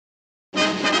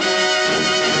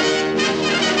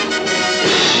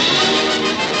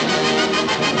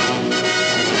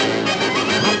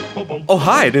Oh,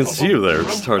 hi, I didn't see you there.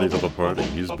 Starting to the party.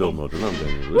 He's Bill Moden. I'm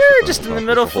Daniel. We're just in the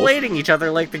middle of filleting each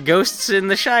other like the ghosts in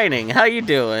The Shining. How you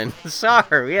doing?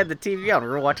 Sorry, we had the TV on. We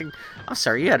were watching... I'm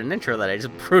sorry, you had an intro that I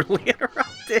just brutally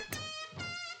interrupted.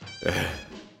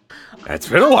 It's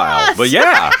been a while, but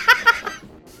yeah.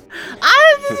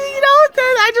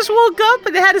 I just woke up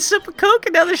and had a sip of Coke,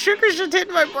 and now the sugar's just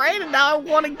hitting my brain, and now I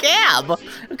want to gab.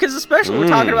 Because especially we're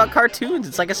talking about cartoons.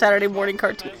 It's like a Saturday morning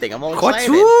cartoon thing. I'm all excited.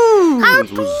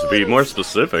 Cartoons! To be more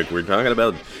specific, we're talking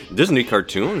about Disney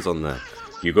cartoons on that.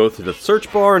 You go to the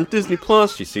search bar on Disney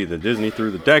Plus, you see the Disney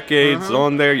Through the Decades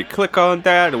on there, you click on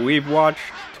that, and we've watched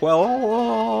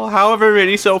 12, however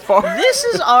many so far. This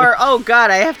is our, oh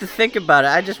god, I have to think about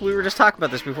it. We were just talking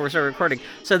about this before we started recording.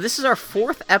 So this is our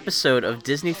 4th episode of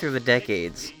Disney Through the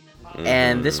Decades.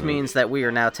 And this means that we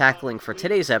are now tackling, for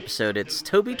today's episode, it's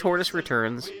Toby Tortoise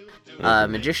Returns,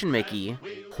 Magician Mickey,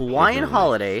 Hawaiian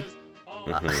Holiday,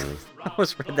 I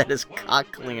almost read that as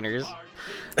Cock Cleaners.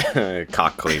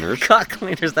 Cock Cleaners. Cock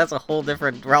Cleaners, that's a whole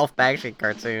different Ralph Bakshi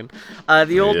cartoon.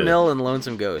 The Old Mill and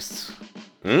Lonesome Ghosts.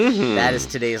 That is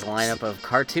today's lineup of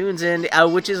cartoons, and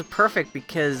which is perfect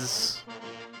because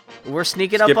we're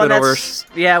sneaking up on that.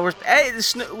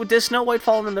 Does Snow White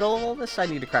fall in the middle of all this? I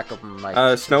need to crack open my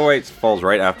mic. Snow White falls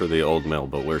right after the Old Mill,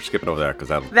 but we're skipping over that because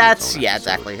that's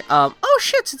exactly. Oh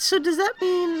shit! So does that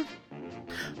mean?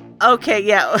 Okay,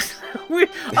 yeah, we're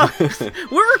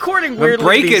recording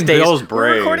weirdly these days. Bill's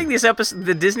brain. We're recording these episodes,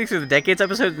 the Disney Through the Decades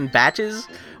episodes, in batches.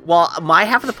 While my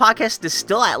half of the podcast is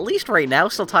still, at least right now,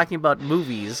 still talking about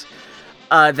movies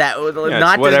that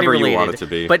not Disney related. You want it to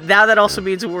be. But now that also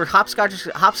means we're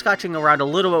hopscotching around a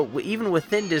little bit, even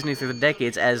within Disney Through the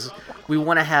Decades, as we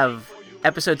want to have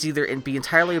episodes either be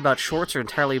entirely about shorts or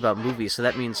entirely about movies. So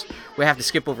that means we have to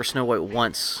skip over Snow White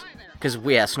once because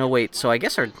Snow White. So I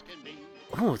guess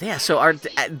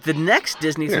the next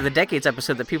Disney Through the Decades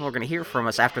episode that people are going to hear from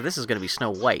us after this is going to be Snow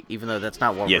White, even though that's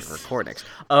not what we're recording.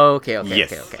 Okay,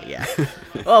 yeah.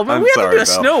 Oh, but we have to do a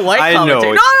Snow White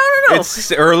commentary. No.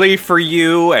 It's early for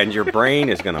you, and your brain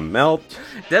is going to melt.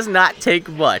 Does not take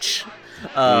much.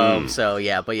 So,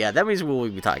 that means we'll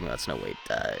be talking about Snow White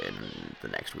in the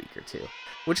next week or two,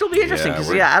 which will be interesting, because,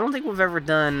 I don't think we've ever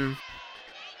done...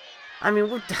 I mean,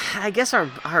 I guguess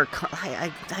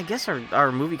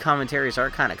our movie commentaries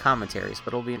are kind of commentaries, but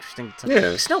it'll be interesting.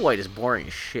 Snow White is boring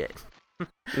as shit. Well,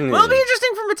 it'll be interesting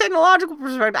from a technological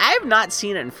perspective. I have not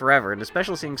seen it in forever, and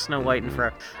especially seeing Snow White in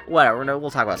forever. Whatever,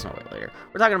 we'll talk about Snow White later.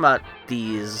 We're talking about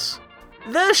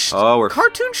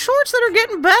cartoon shorts that are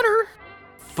getting better.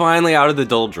 Finally out of the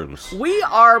doldrums. We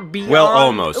are beyond... Well,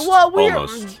 almost.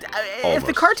 Almost. If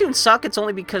the cartoons suck, it's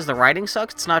only because the writing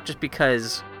sucks. It's not just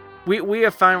because... We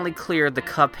have finally cleared the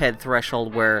Cuphead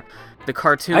threshold where the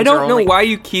cartoons I don't know why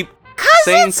you keep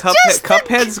saying Cuphead.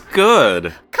 Cuphead's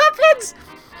good. Cuphead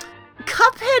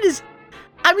is...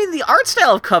 I mean, the art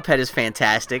style of Cuphead is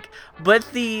fantastic, but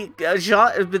the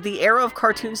era of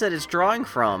cartoons that it's drawing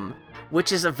from,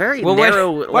 which is a very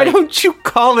narrow... Why don't you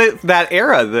call it that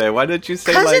era, then? Why don't you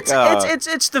say,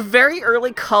 it's the very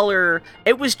early color...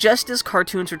 It was just as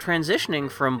cartoons were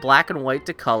transitioning from black and white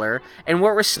to color, and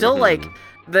where we're still,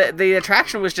 The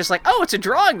attraction was just like, oh, it's a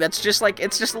drawing that's just like,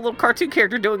 it's just a little cartoon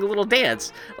character doing a little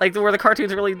dance. Like, where the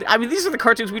cartoons really... I mean, these are the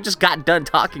cartoons we just got done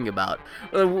talking about.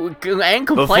 And complaining about.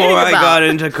 Before I got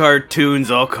into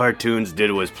cartoons, all cartoons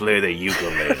did was play the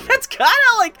ukulele. That's kind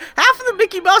of like, half of the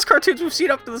Mickey Mouse cartoons we've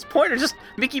seen up to this point are just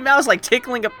Mickey Mouse, like,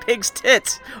 tickling a pig's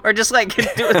tits. Or just, like,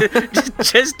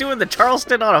 just doing the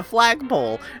Charleston on a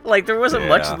flagpole. Like, there wasn't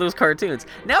much of those cartoons.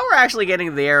 Now we're actually getting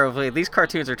to the era of, like, these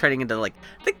cartoons are turning into, like...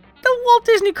 The Walt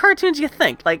Disney cartoons you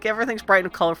think. Like, everything's bright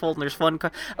and colorful, and there's fun...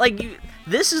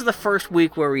 This is the first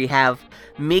week where we have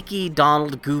Mickey,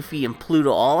 Donald, Goofy, and Pluto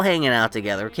all hanging out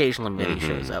together. Occasionally Minnie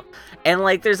shows up. And,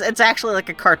 like, it's actually like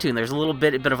a cartoon. There's a little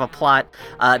bit of a plot.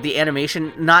 The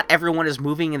animation, not everyone is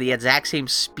moving in the exact same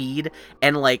speed.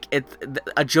 And, like,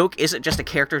 a joke isn't just a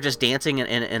character just dancing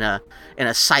in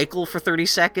a cycle for 30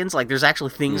 seconds. Like, there's actually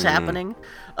things happening.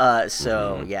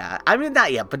 Yeah. I mean,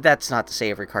 not yet, but that's not to say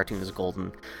every cartoon is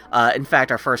golden. In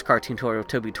fact, our first cartoon,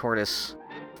 Toby Tortoise,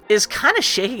 is kind of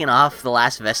shaking off the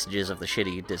last vestiges of the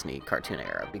shitty Disney cartoon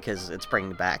era, because it's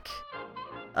bringing back...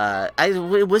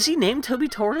 was he named Toby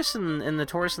Tortoise in the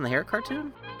Tortoise and the Hare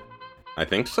cartoon? I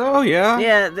think so, yeah.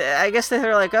 Yeah, I guess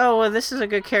they're like, oh, well, this is a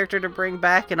good character to bring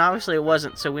back, and obviously it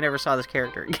wasn't, so we never saw this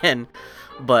character again.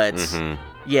 But,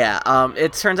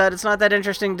 it turns out it's not that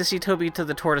interesting to see Toby to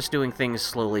the Tortoise doing things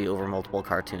slowly over multiple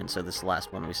cartoons, so this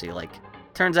last one we see, like,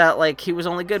 turns out, like, he was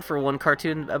only good for one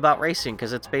cartoon about racing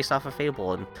because it's based off a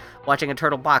fable, and watching a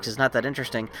turtle box is not that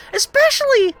interesting.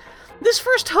 Especially this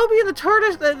first Toby and the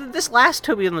Tortoise, this last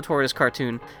Toby and the Tortoise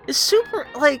cartoon is super,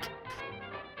 like,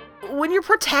 when your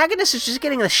protagonist is just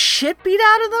getting the shit beat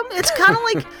out of them, it's kind of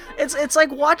like, it's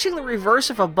like watching the reverse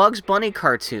of a Bugs Bunny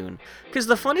cartoon. Because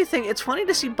the funny thing, it's funny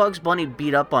to see Bugs Bunny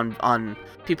beat up on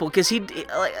people, because he,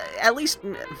 like, at least...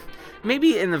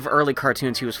 Maybe in the early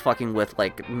cartoons he was fucking with,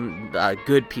 like,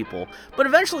 good people. But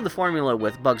eventually the formula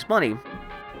with Bugs Bunny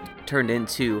turned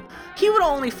into he would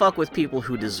only fuck with people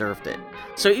who deserved it.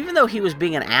 So even though he was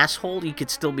being an asshole, you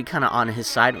could still be kind of on his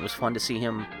side. It was fun to see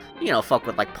him, fuck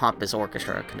with, like, pompous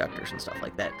orchestra conductors and stuff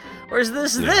like that. Whereas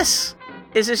this is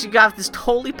just you got this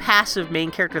totally passive main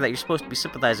character that you're supposed to be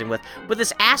sympathizing with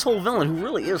this asshole villain who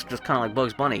really is just kind of like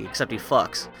Bugs Bunny, except he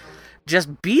fucks.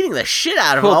 Just beating the shit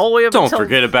out of him all the way up don't until...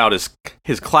 forget about his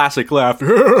classic laugh.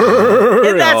 That's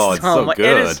it's so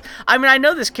good. I mean, I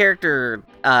know this character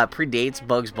predates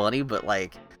Bugs Bunny, but,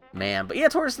 like, man. But yeah,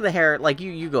 Tortoise and the Hare, like,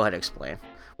 you go ahead and explain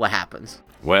what happens.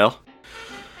 Well,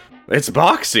 it's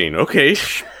boxing, okay.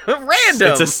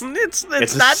 Random. There's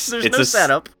no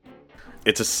setup.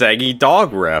 It's a saggy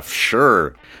dog ref,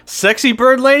 sure. Sexy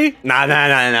bird lady? Nah.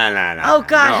 Oh,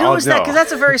 God, who was that? Because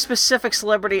that's a very specific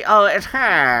celebrity. Oh,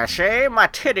 see, my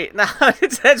titty. No,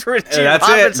 that's Richie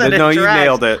Robinson. No, you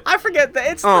nailed it. I forget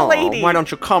that. It's the lady. Why don't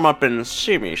you come up and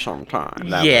see me sometime?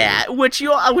 Yeah, which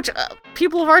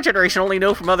people of our generation only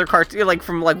know from other cartoons, like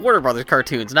from Warner Brothers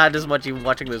cartoons, not as much even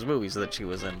watching those movies that she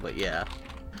was in, but yeah.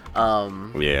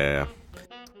 Yeah.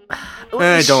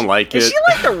 I don't like it. Is she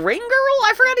like the ring girl?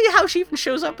 I forgot how she even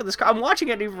shows up in this car. I'm watching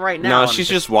it even right now. No, she's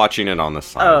just watching it on the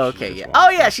side. Oh, okay, yeah. Oh,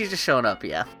 yeah, she's just showing up,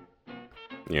 yeah.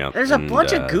 Yeah. There's a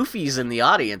bunch of goofies in the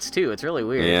audience, too. It's really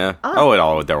weird. Yeah. There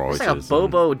always is. There's like a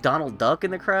Bobo Donald Duck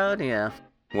in the crowd, yeah.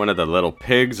 One of the little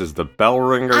pigs is the bell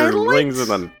ringer who rings in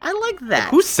the... I like that.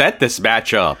 Who set this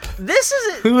match up? This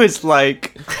is... Who is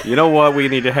like, you know what we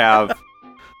need to have...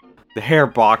 The Hare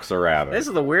boxer rabbit. This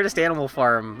is the weirdest Animal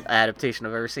Farm adaptation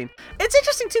I've ever seen. It's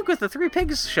interesting too, with the three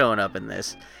pigs showing up in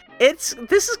this. This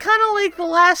is kind of like the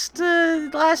last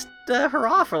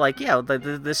hurrah for, like,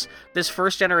 this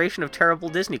first generation of terrible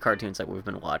Disney cartoons that we've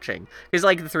been watching. Because,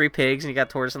 like, the three pigs, and you got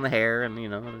Tortoise and the Hare, and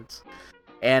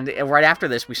and right after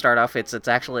this we start off. It's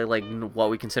actually like what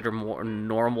we consider more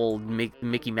normal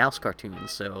Mickey Mouse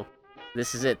cartoons. So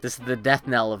this is it. This is the death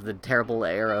knell of the terrible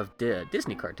era of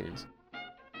Disney cartoons.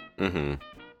 Mm-hmm.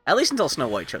 At least until Snow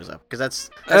White shows up, because that's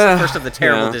the first of the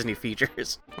terrible Disney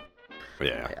features.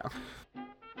 Yeah.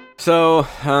 So,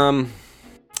 the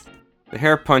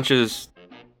Hare punches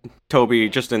Toby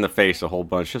just in the face a whole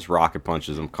bunch, just rocket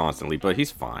punches him constantly, but he's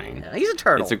fine. Yeah, he's a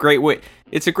turtle. It's a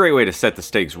great way to set the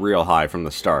stakes real high from the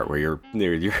start, where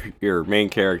your main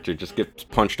character just gets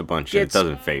punched a bunch and it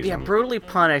doesn't faze him. Yeah, brutally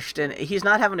punished, and he's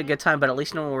not having a good time, but at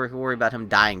least no one will worry about him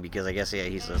dying, because I guess,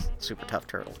 he's a super tough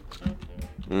turtle.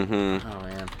 Mm-hmm. Oh,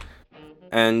 man.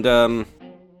 And,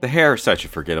 the Hare is such a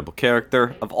forgettable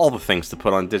character. Of all the things to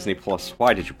put on Disney Plus,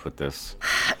 why did you put this?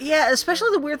 Yeah, especially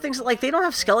the weird things, like, they don't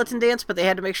have Skeleton Dance, but they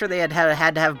had to make sure they had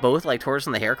to have both, like, Tortoise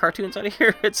and the Hare cartoons on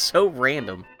here. It's so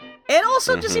random. And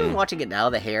also, just even watching it now,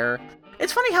 the Hare,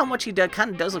 it's funny how much he kind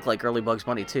of does look like early Bugs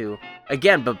Bunny, too.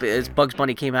 Again, but it's Bugs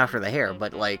Bunny came after the Hare,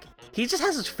 but, like, he just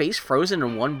has his face frozen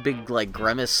in one big, like,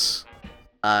 grimace...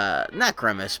 not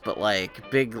grimace, but,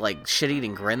 like, big, like,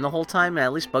 shit-eating grin the whole time, and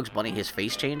at least Bugs Bunny, his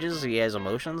face changes, he has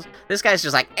emotions. This guy's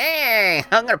just like,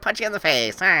 I'm gonna punch you in the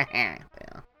face. Yeah.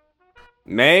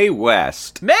 Mae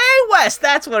West. Mae West,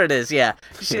 that's what it is, yeah.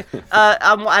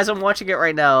 As I'm watching it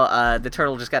right now, the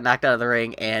turtle just got knocked out of the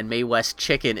ring, and Mae West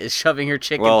Chicken is shoving her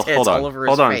chicken tits all over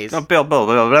his face. No, Bill.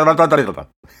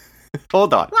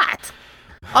 Hold on. What?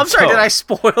 I'm sorry, did I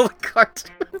spoil the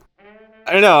cartoon?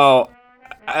 I know.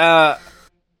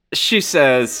 She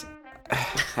says,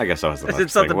 I guess I was the Is it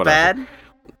something bad?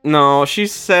 No, she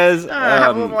says,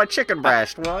 have a little more chicken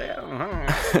breast. Well,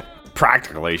 yeah.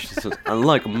 Practically, she says,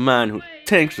 unlike a man who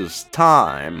takes his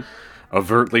time.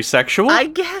 Overtly sexual? I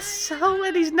guess so,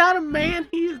 and he's not a man,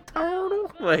 he's a turtle.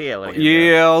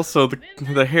 Well, so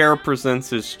the Hare presents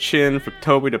his chin for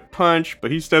Toby to punch,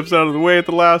 but he steps out of the way at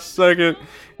the last second,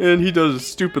 and he does a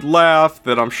stupid laugh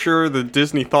that I'm sure the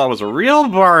Disney thought was a real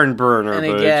barn burner, and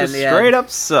but again, it just straight up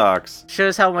sucks.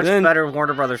 Shows how much better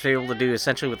Warner Brothers were able to do,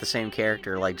 essentially with the same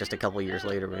character, like just a couple years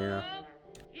later, but yeah.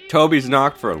 Toby's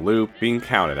knocked for a loop, being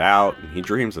counted out, and he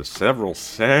dreams of several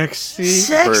sexy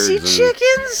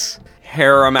chickens?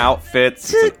 Harem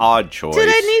outfits. It's an odd choice. Did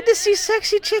I need to see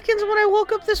sexy chickens when I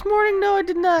woke up this morning? No, I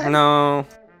did not.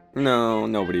 No,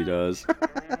 nobody does.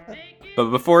 But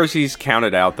before he's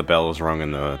counted out, the bell is rung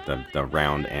and the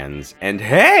round ends. And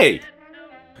hey!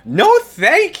 No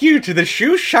thank you to the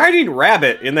shoe-shining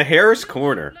rabbit in the hare's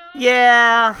corner.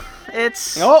 Yeah,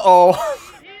 it's... Uh-oh.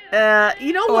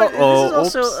 You know what? Uh-oh.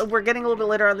 This is also... We're getting a little bit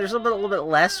later on. There's a little bit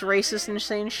less racist,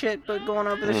 insane shit going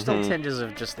on, but there's still tinges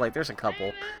of just, like, there's a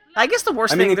couple. I guess the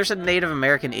worst thing, there's a Native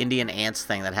American Indian ants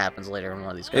thing that happens later in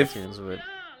one of these cartoons, but...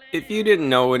 If you didn't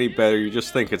know any better, you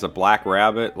just think it's a black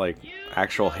rabbit, like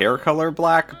actual hair color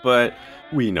black, but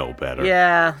we know better.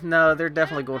 Yeah, no, they're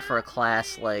definitely going for a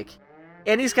class, like...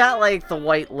 And he's got, like, the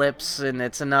white lips, and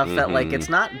it's enough that, like, it's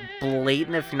not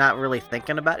blatant if you're not really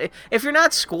thinking about it. If you're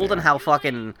not schooled in how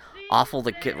fucking awful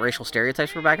the racial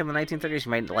stereotypes were back in the 1930s, you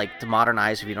might, like, to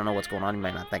modernize, if you don't know what's going on, you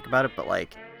might not think about it, but,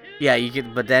 like, yeah, you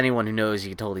could, but anyone who knows,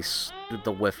 you can totally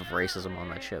the whiff of racism on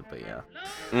that shit, but yeah.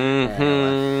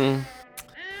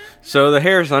 So the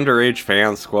Hare's underage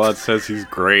fan squad says he's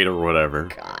great or whatever.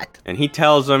 God. And he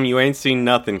tells them, you ain't seen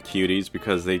nothing, cuties,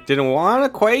 because they didn't want to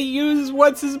quite use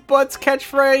what's-his-butt's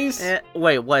catchphrase.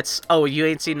 Wait, oh, you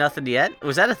ain't seen nothing yet?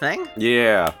 Was that a thing?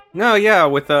 Yeah. No, yeah,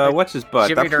 with, what's-his-butt?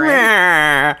 Jimmy No,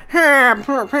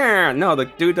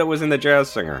 the dude that was in the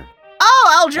Jazz Singer.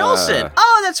 Oh, Al Jolson.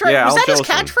 Oh, that's right. Yeah, was Al that his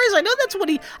Jolson. catchphrase? I know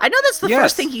that's the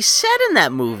first thing he said in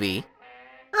that movie.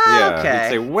 Yeah, okay. he'd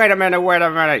say, wait a minute,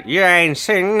 you ain't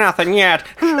seen nothing yet.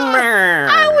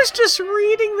 I was just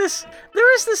reading this. There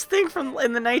was this thing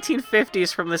in the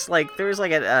 1950s from this, like, there was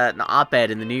like an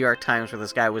op-ed in the New York Times where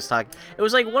this guy was talking. It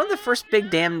was like one of the first big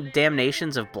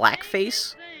damnations of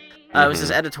blackface. It was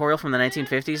this editorial from the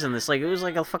 1950s, and this, like, it was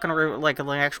like a fucking, like an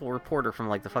actual reporter from,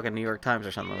 like, the fucking New York Times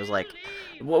or something. It was like,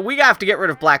 well, we have to get rid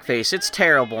of blackface. It's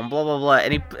terrible, and blah, blah, blah.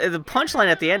 And the punchline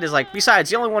at the end is like, besides,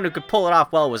 the only one who could pull it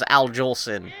off well was Al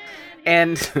Jolson.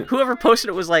 And whoever posted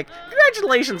it was like,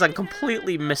 congratulations on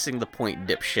completely missing the point,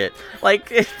 dipshit. Like,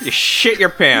 you shit your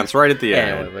pants right at the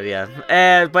end. Anyway, but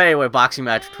yeah. But anyway, boxing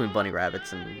match between bunny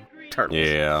rabbits and turtles.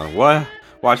 Yeah, what?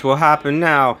 Watch what happen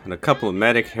now. And a couple of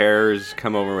medic hares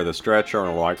come over with a stretcher and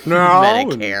are like, no.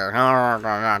 Medic hair.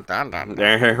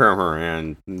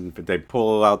 And they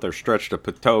pull out their stretcher to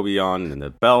put Toby on, and the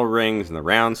bell rings, and the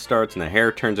round starts, and the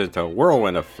hare turns into a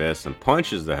whirlwind of fists and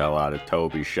punches the hell out of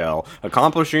Toby's shell,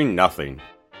 accomplishing nothing.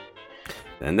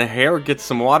 Then the hare gets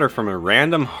some water from a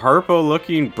random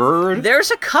Harpo-looking bird. There's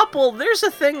a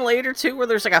thing later, too, where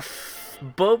there's like a...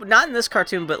 not in this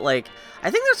cartoon, but like I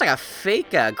think there's like a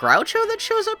fake Groucho that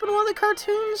shows up in one of the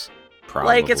cartoons.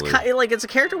 Probably. Like it's a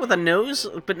character with a nose,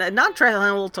 but not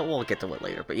we'll get to it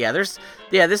later. But yeah, this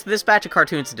batch of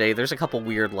cartoons today. There's a couple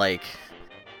weird like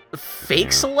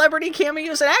fake celebrity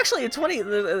cameos, and actually it's funny.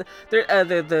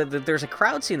 There's a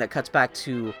crowd scene that cuts back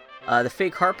to the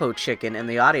fake Harpo chicken in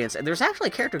the audience, and there's actually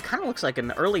a character who kind of looks like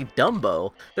an early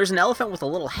Dumbo. There's an elephant with a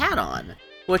little hat on.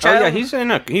 He's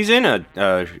in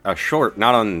a short,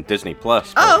 not on Disney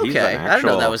Plus. But oh, okay. He's an I didn't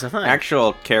know that was a thing.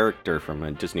 Actual character from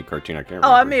a Disney cartoon. I can't remember.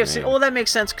 Oh, I may have seen. Well, that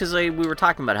makes sense because we were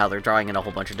talking about how they're drawing in a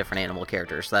whole bunch of different animal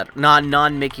characters, that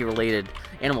non-Mickey related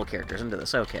animal characters into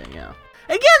this. Okay, yeah.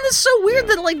 Again, this is so weird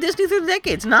that like Disney through the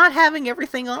decades not having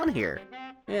everything on here.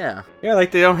 Yeah. Yeah,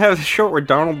 like they don't have the short where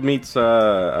Donald meets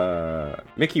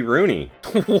Mickey Rooney.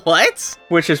 What?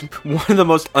 Which is one of the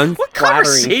most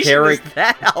unflattering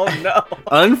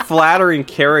unflattering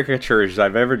caricatures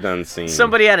I've ever seen.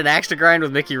 Somebody had an axe to grind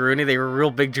with Mickey Rooney. They were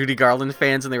real big Judy Garland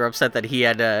fans, and they were upset that he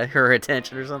had her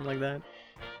attention or something like that.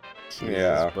 Jesus,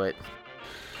 yeah.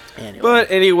 But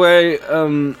anyway,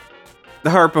 the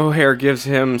Harpo hare gives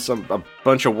him a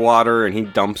bunch of water, and he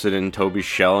dumps it in Toby's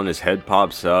shell, and his head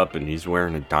pops up, and he's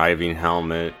wearing a diving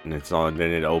helmet, and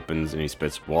then it opens, and he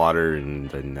spits water, and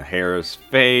then the hare's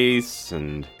face,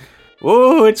 and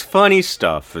oh, it's funny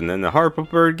stuff. And then the Harpo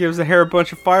bird gives the hare a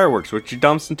bunch of fireworks, which he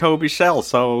dumps in Toby's shell.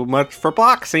 So much for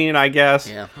boxing, I guess.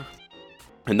 Yeah.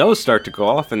 And those start to go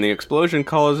off, and the explosion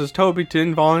causes Toby to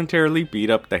involuntarily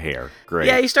beat up the hare. Great.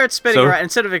 Yeah, he starts spinning around.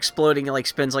 Instead of exploding, he like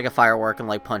spins like a firework and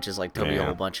like punches like Toby a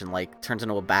whole bunch and like turns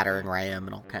into a battering ram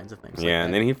and all kinds of things. Yeah,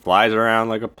 and then he flies around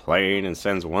like a plane and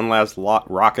sends one last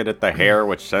rocket at the hare,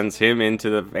 which sends him into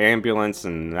the ambulance,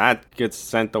 and that gets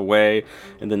sent away.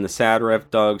 And then the sad ref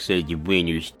dog says, "You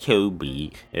winner's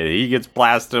Toby." And he gets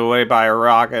blasted away by a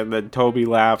rocket, and then Toby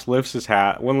laughs, lifts his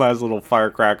hat. One last little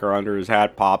firecracker under his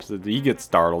hat pops, and he gets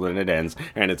startled, and it ends,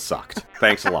 and it sucked.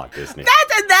 Thanks a lot, Disney.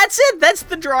 That's it. That's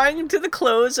the drawing to the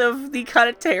close of the kind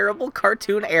of terrible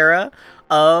cartoon era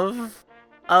of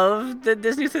the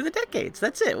Disney through the decades.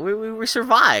 That's it. We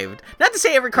survived. Not to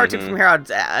say every cartoon from here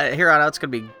on out's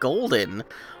gonna be golden,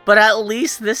 but at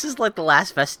least this is like the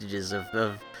last vestiges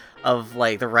of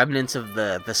like the remnants of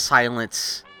the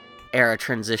silence era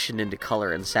transitioned into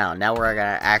color and sound. Now we're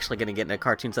actually gonna get into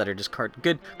cartoons that are just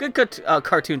good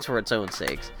cartoons for its own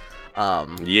sakes.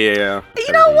 Yeah.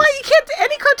 You know what? You can't.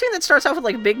 Any cartoon that starts off with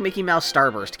like big Mickey Mouse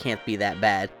starburst can't be that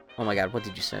bad. Oh my god, what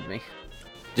did you send me?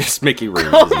 Just Mickey Rooney.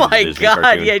 Oh my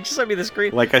god, yeah, just sent me the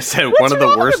screen. Like I said, What's one of the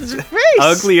wrong worst, with his face?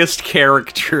 ugliest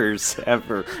characters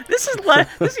ever. This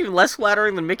is even less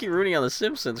flattering than Mickey Rooney on The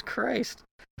Simpsons. Christ.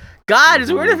 God,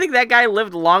 it's weird to think that guy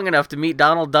lived long enough to meet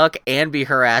Donald Duck and be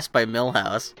harassed by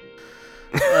Milhouse.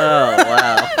 Oh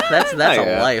wow, that's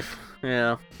a life.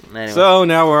 Yeah. Anyway. So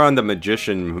now we're on the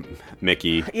magician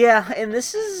Mickey. Yeah, and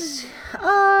this is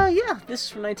this is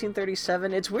from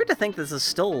 1937. It's weird to think this is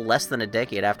still less than a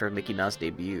decade after Mickey Mouse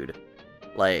debuted.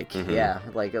 Like, yeah,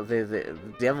 like the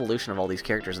evolution of all these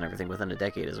characters and everything within a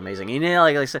decade is amazing. You know,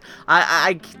 like I said,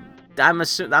 I'm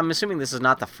assuming this is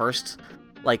not the first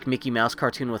like Mickey Mouse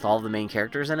cartoon with all the main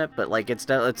characters in it, but like it's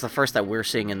the first that we're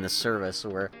seeing in this service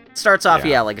where it starts off,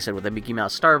 like I said, with a Mickey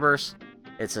Mouse Starburst.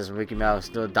 It says Mickey Mouse,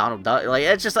 Donald Duck. Like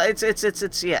it's just it's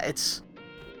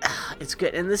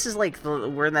good. And this is like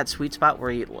we're in that sweet spot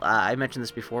where I mentioned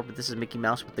this before, but this is Mickey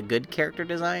Mouse with the good character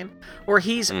design, where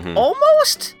he's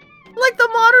almost like the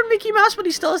modern Mickey Mouse, but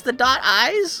he still has the dot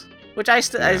eyes, which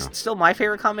is still my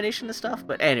favorite combination of stuff.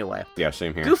 But anyway, yeah,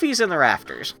 same here. Goofy's in the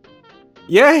rafters.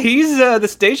 Yeah, he's the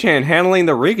stagehand handling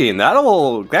the rigging. That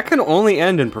can only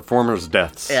end in performers'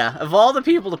 deaths. Yeah, of all the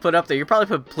people to put up there, you probably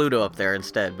put Pluto up there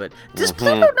instead. But does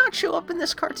Pluto not show up in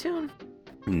this cartoon?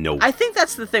 Nope. I think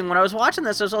that's the thing. When I was watching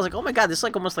this, I was like, oh my god, this is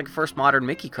like almost like the first modern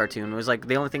Mickey cartoon. It was like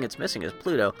the only thing it's missing is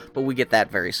Pluto, but we get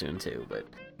that very soon too. But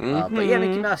yeah,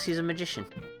 Mickey Mouse, he's a magician.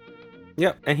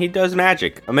 Yep, and he does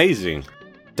magic. Amazing.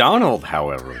 Donald,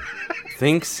 however,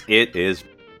 thinks it is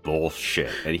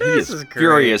bullshit, and he is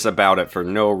furious about it for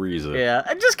no reason. Yeah,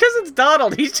 and just because it's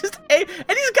Donald, he's just and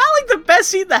he's got like the best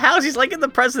seat in the house. He's like in the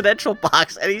presidential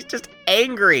box, and he's just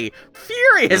angry,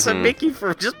 furious at Mickey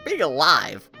for just being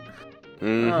alive.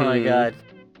 Oh my god.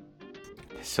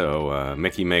 So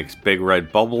Mickey makes big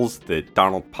red bubbles that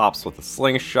Donald pops with a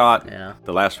slingshot. Yeah.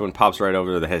 The last one pops right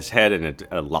over his head, and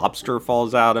a lobster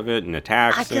falls out of it and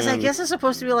attacks him. I guess it's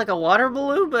supposed to be like a water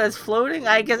balloon, but it's floating.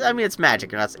 I mean, it's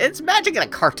magic. It's magic in a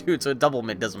cartoon, so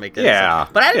Doublemint doesn't make any sense.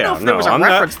 But I didn't know if there was a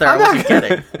reference there. I wasn't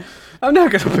kidding. I'm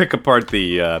not going to pick apart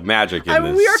the magic in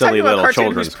this we are silly talking about little cartoon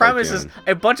children's whose premise is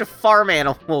a bunch of farm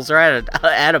animals are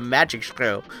at a magic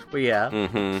show. But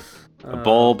yeah. A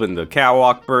bulb in the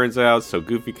catwalk burns out, so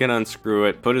Goofy can unscrew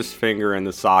it, put his finger in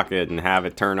the socket, and have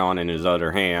it turn on in his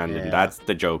other hand, and that's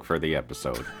the joke for the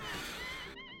episode.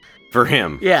 For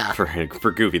him. Yeah.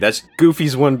 For Goofy. That's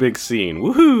Goofy's one big scene.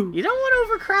 Woohoo! You don't want to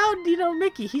overcrowd,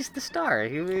 Mickey. He's the star.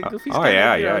 Goofy's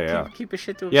keep his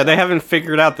shit to himself. Yeah, they haven't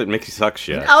figured out that Mickey sucks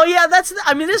yet. Oh, yeah,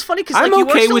 it's funny because I'm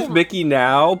okay with Mickey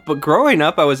now, but growing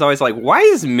up, I was always like, why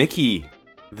is Mickey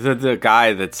the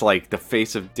guy that's like the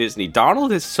face of Disney?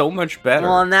 Donald is so much better.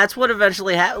 Well, and that's what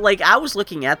eventually happened. Like, I was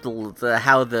looking at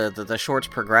how the shorts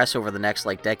progress over the next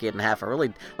like decade and a half. I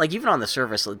really like, even on the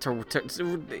surface, you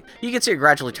can see it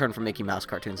gradually turn from Mickey Mouse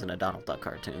cartoons into Donald Duck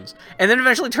cartoons, and then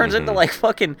eventually turns into like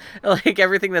fucking like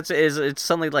everything it's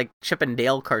suddenly like Chip and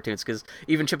Dale cartoons, because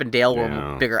even Chip and Dale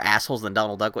were bigger assholes than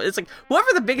Donald Duck. It's like whoever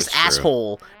the biggest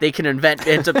asshole they can invent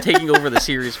ends up taking over the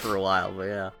series for a while. But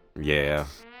yeah. Yeah.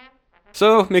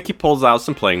 So, Mickey pulls out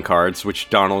some playing cards, which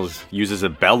Donald uses a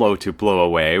bellow to blow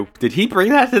away. Did he bring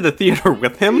that to the theater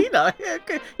with him?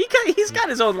 He's got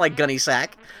his own, like, gunny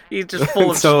sack. He's just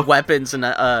full of weapons and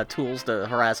tools to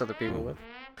harass other people with.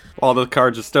 While the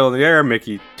cards are still in the air,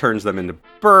 Mickey turns them into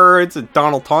birds, and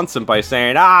Donald taunts him by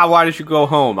saying, why did you go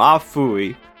home?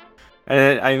 Phooey.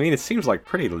 And I mean, it seems like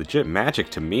pretty legit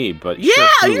magic to me, but yeah,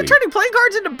 you're turning playing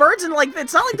cards into birds, and like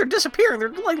it's not like they're disappearing; they're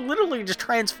like literally just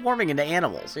transforming into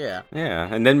animals. Yeah.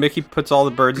 Yeah, and then Mickey puts all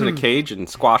the birds in a cage and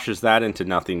squashes that into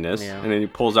nothingness, and then he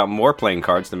pulls out more playing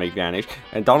cards to make vanish.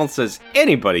 And Donald says,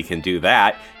 "Anybody can do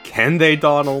that, can they,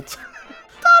 Donald?"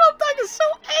 Donald Duck is so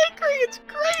angry; it's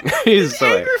great. He's so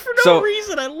angry for no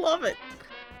reason. I love it.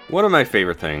 One of my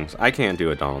favorite things. I can't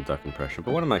do a Donald Duck impression,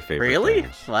 but one of my favorite things. Really?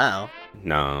 Wow.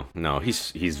 No,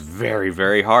 he's very,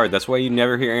 very hard. That's why you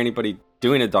never hear anybody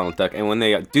doing a Donald Duck. And when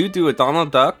they do a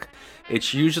Donald Duck,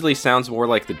 it usually sounds more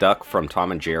like the duck from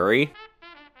Tom and Jerry.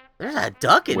 There's a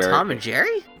duck in Tom and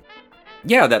Jerry?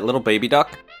 Yeah, that little baby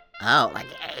duck. Oh, like,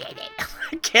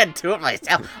 I can't do it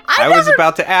myself. I was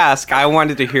about to ask. I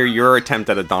wanted to hear your attempt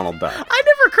at a Donald Duck. I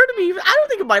never occurred to me. I don't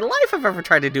think in my life I've ever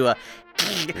tried to do a...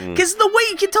 Because the way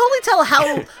you can totally tell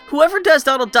how whoever does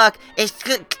Donald Duck is...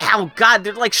 Oh, God,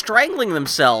 they're, like, strangling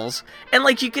themselves. And,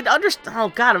 like, you can understand... Oh,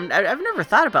 God, I've never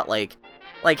thought about, like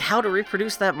how to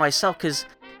reproduce that myself, because...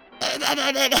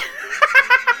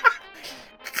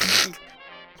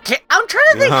 I'm trying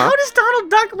to think, how does Donald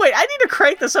Duck... Wait, I need to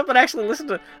crank this up and actually listen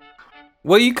to...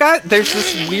 Well, there's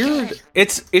this weird,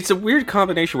 it's a weird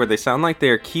combination where they sound like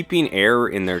they're keeping air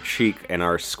in their cheek and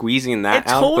are squeezing that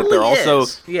out, totally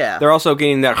but they're also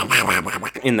getting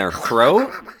that in their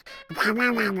throat.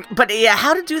 But yeah,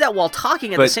 how to do that while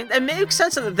talking at the same... It makes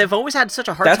sense that they've always had such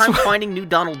a hard time finding new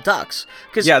Donald Ducks.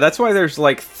 Yeah, that's why there's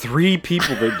like 3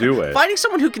 people that do it. Finding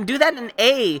someone who can do that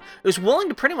in is willing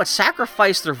to pretty much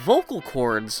sacrifice their vocal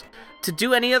cords to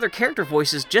do any other character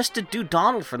voices just to do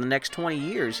Donald for the next 20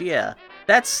 years, yeah.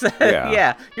 That's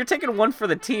yeah. You're taking one for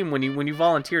the team when you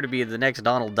volunteer to be the next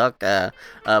Donald Duck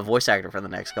voice actor for the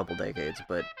next couple decades.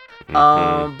 But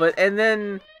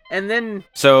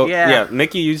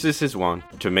Mickey uses his wand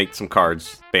to make some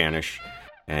cards vanish,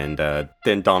 and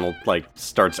then Donald like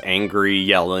starts angry,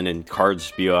 yelling, and cards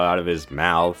spew out of his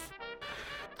mouth.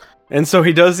 And so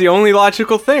he does the only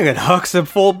logical thing and hucks a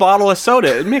full bottle of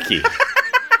soda at Mickey.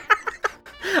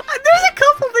 There's a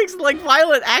couple things like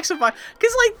violent acts of violence,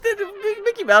 because like the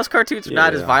Mickey Mouse cartoons are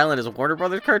not as violent as Warner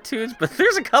Brothers cartoons, but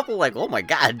there's a couple like, oh my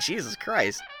god, Jesus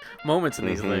Christ, moments in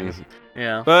these things.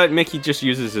 Yeah. But Mickey just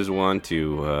uses his wand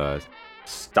to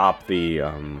stop the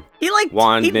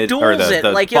wand he duels it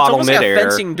like it's almost like a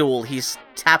fencing duel. He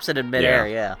taps it in midair.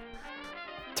 Yeah.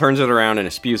 Turns it around and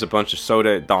it spews a bunch of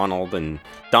soda at Donald, and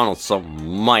Donald's so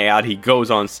mad he goes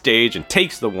on stage and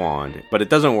takes the wand, but it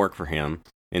doesn't work for him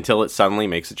until it suddenly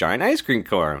makes a giant ice cream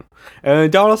cone.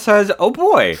 And Donald says, "Oh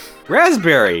boy,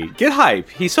 Raspberry, get hype,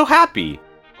 he's so happy."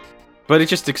 But it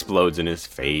just explodes in his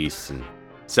face, and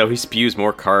so he spews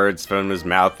more cards from his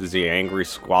mouth as he angry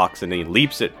squawks, and he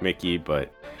leaps at Mickey,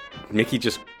 but Mickey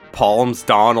just palms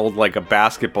Donald like a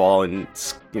basketball and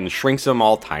shrinks him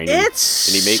all tiny. It's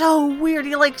so weird.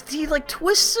 He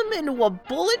twists him into a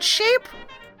bullet shape.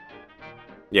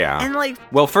 Yeah. And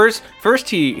well, first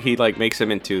he like makes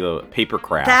him into the paper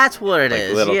craft. That's what it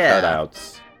is. Little yeah.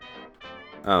 cutouts.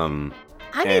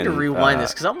 I need to rewind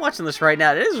this because I'm watching this right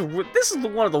now. This is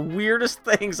one of the weirdest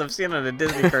things I've seen in a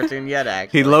Disney cartoon yet.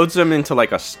 Actually, he loads him into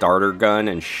like a starter gun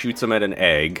and shoots him at an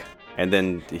egg. And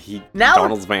then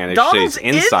Donald's vanishes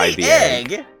inside the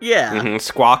egg. Yeah.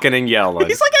 Squawking and yelling.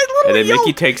 He's like a little And then yolk.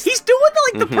 Mickey takes... He's doing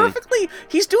the perfectly...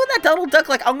 He's doing that Donald Duck,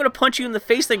 like, I'm going to punch you in the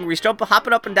face thing where he's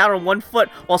hopping up and down on one foot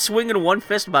while swinging one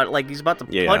fist about it like he's about to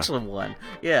punch someone.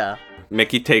 Yeah.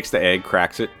 Mickey takes the egg,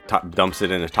 cracks it, dumps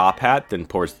it in a top hat, then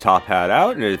pours the top hat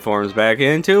out, and it forms back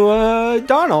into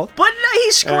Donald. But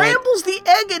he scrambles the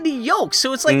egg into yolk,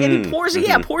 so it's like, and he pours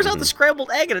out the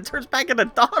scrambled egg, and it turns back into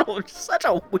Donald. It's such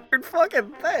a weird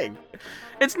fucking thing.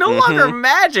 It's no longer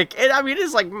magic.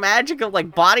 It's like magic of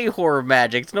like body horror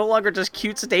magic. It's no longer just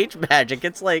cute stage magic.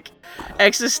 It's like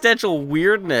existential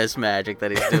weirdness magic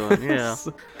that he's doing. Yeah,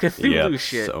 Cthulhu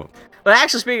shit. So. But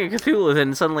actually, speaking of Cthulhu,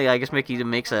 then suddenly I guess Mickey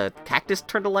makes a cactus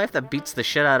turn to life that beats the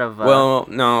shit out of... Well,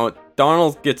 no,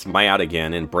 Donald gets mad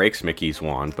again and breaks Mickey's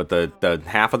wand, but the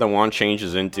half of the wand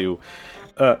changes into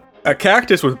a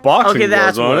cactus with boxing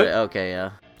gloves on it. Okay,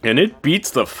 yeah. And it beats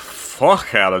the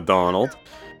fuck out of Donald,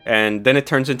 and then it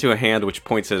turns into a hand which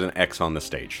points at an X on the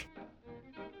stage.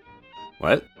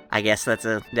 What? I guess that's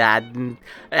a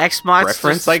X marks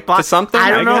reference the spot. To something. I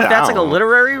don't know if that's like a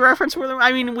literary reference for them.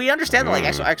 I mean, we understand that like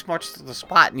X marks the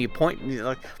spot and you point,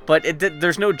 and but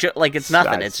there's no it's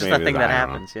nothing. It's just a thing that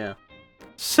happens. Yeah.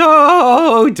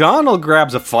 So Donald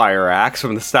grabs a fire axe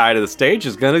from the side of the stage.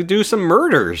 Is gonna do some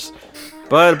murders,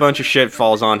 but a bunch of shit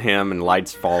falls on him and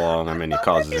lights fall on him, and it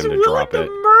causes him to drop it.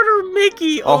 Murder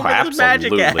Mickey over the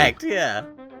magic act. Yeah.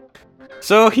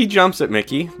 So he jumps at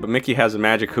Mickey, but Mickey has a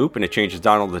magic hoop and it changes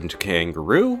Donald into a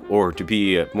kangaroo, or to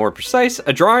be more precise,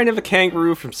 a drawing of a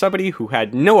kangaroo from somebody who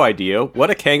had no idea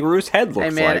what a kangaroo's head looks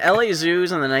like. Hey man, LA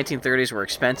zoos in the 1930s were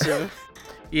expensive.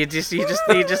 you just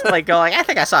like go like, I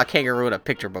think I saw a kangaroo in a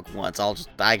picture book once.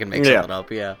 I can make something up,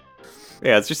 yeah.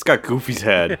 Yeah, it's just got Goofy's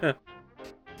head.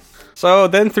 So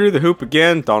then through the hoop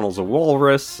again, Donald's a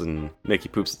walrus and Mickey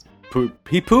poops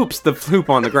the hoop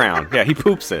on the ground. Yeah, he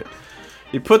poops it.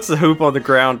 He puts the hoop on the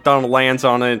ground, Donald lands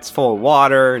on it, it's full of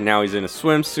water, and now he's in a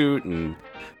swimsuit, and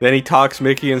then he talks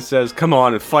Mickey and says, "Come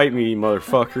on and fight me,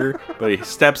 motherfucker." But he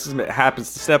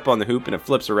happens to step on the hoop, and it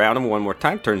flips around him one more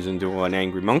time, turns into an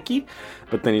angry monkey,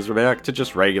 but then he's back to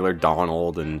just regular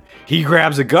Donald, and he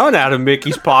grabs a gun out of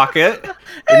Mickey's pocket,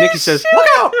 and Mickey says, "Look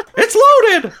out, it's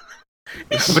loaded!"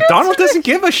 But Donald doesn't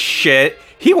give a shit.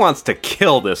 He wants to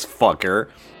kill this fucker.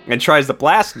 and tries to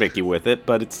blast Mickey with it,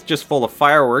 but it's just full of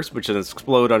fireworks, which then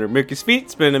explode under Mickey's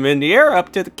feet, spin him in the air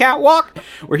up to the catwalk,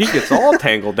 where he gets all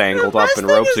tangled up in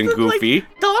ropes and goofy.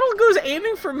 Like, Donald goes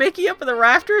aiming for Mickey up in the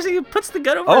rafters, and he puts the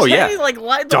gun over his head.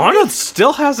 Like, Donald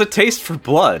still has a taste for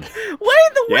blood.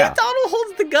 The way Donald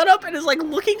holds the gun up and is like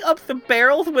looking up the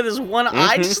barrel with his one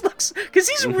eye just looks, because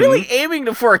he's really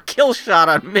aiming for a kill shot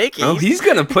on Mickey. Oh, he's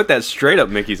gonna put that straight up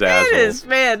Mickey's asshole. It is,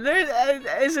 man.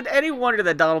 Isn't any wonder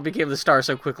that Donald became the star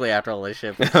so quickly after all this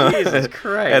shit. Jesus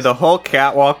Christ. And the whole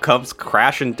catwalk comes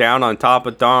crashing down on top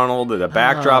of Donald, the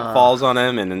backdrop falls on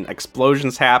him, and then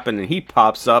explosions happen, and he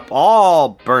pops up,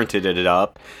 all burnt it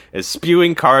up, is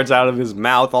spewing cards out of his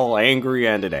mouth, all angry,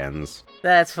 and it ends.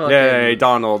 That's fucking... Yay,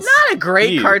 Donald's... Not a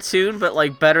great cartoon, but,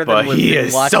 like, better than what he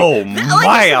is watching. So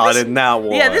mild in that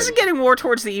one. Yeah, this is getting more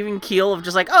towards the even keel of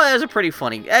just like, oh, that was a pretty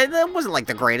funny... That wasn't, like,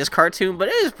 the greatest cartoon, but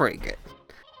it is pretty good.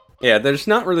 Yeah, there's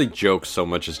not really jokes so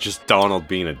much as just Donald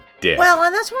being a dick. Well,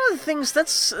 and that's one of the things,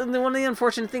 that's one of the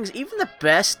unfortunate things. Even the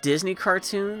best Disney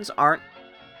cartoons aren't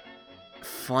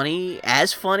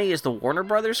as funny as the Warner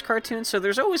Brothers cartoons, so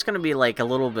there's always going to be, like, a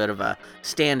little bit of a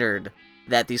standard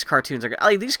that these cartoons are...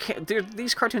 Like, these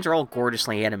cartoons are all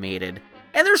gorgeously animated,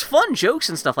 and there's fun jokes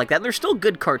and stuff like that, and they're still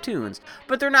good cartoons,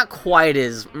 but they're not quite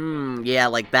as,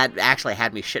 like, that actually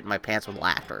had me shitting my pants with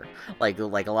laughter, like a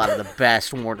lot of the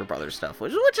best Warner Brothers stuff,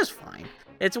 which is fine.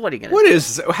 It's, what are you gonna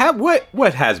do?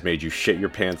 What has made you shit your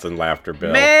pants in laughter,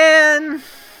 Bill? Man,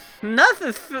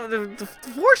 nothing,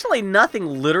 fortunately nothing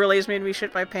literally has made me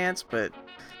shit my pants, but...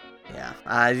 Yeah,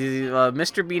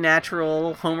 Mr. B.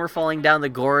 Natural, Homer falling down the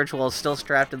gorge while still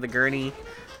strapped to the gurney,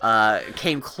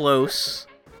 came close.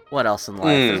 What else in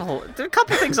life? There's a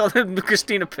couple things on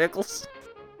Christina Pickles.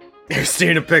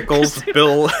 Christina Pickles,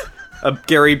 Bill,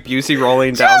 Gary Busey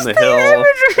rolling down the hill,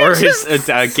 or his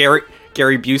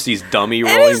Gary Busey's dummy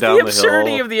rolling down the hill. The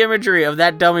absurdity of the imagery of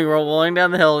that dummy rolling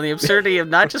down the hill, and the absurdity of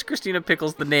not just Christina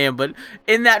Pickles, the name, but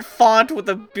in that font with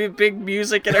the big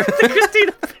music and everything,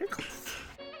 Christina Pickles.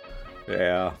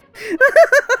 Yeah.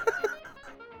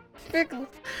 Pickles.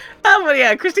 But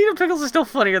yeah, Christina Pickles is still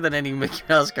funnier than any Mickey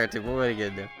Mouse cartoon. What are you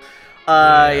gonna do?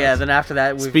 Yeah, then after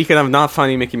that... Speaking of not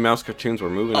funny Mickey Mouse cartoons, we're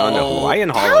moving on to Hawaiian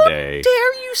Holiday. How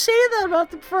dare you say that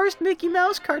about the first Mickey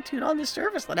Mouse cartoon on the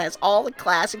service that has all the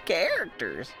classic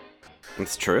characters?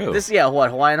 It's true.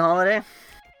 Hawaiian Holiday?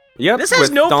 Yep. This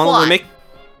has no plot.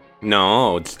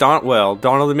 No, it's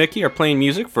Donald and Mickey are playing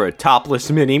music for a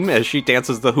topless Minnie as she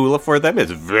dances the hula for them.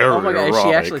 It's very erotic. Oh my god, is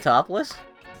she actually topless?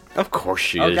 Of course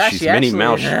she is. She's Minnie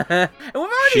Mouse.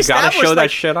 She gotta show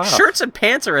that shit off. Shirts and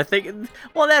pants are a thing.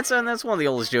 Well, that's one of the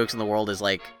oldest jokes in the world. Is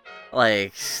like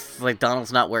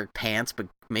Donald's not wearing pants, but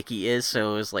Mickey is.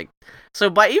 So it's like,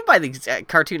 even by the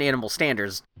cartoon animal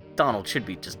standards, Donald should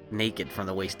be just naked from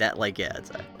the waist down. Like, yeah,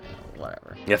 exactly.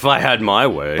 Whatever. If I had my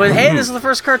way. But hey, this is the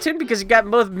first cartoon because you got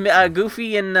both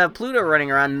Goofy and Pluto running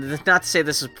around. Not to say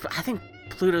this is... I think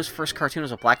Pluto's first cartoon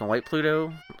was a black and white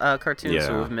Pluto cartoon,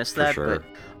 so we've missed that. Sure.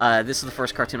 But this is the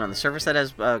first cartoon on the service that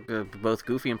has both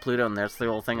Goofy and Pluto, and that's the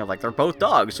whole thing of like they're both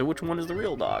dogs, so which one is the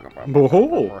real dog? But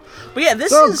yeah,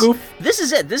 this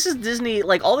is it. This is Disney.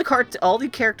 Like all the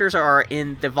characters are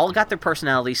in. They've all got their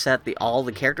personality set. All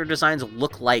the character designs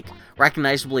look like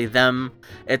recognizably them.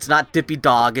 It's not Dippy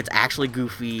Dog. It's actually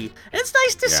Goofy. And it's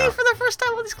nice to see for the first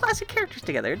time all these classic characters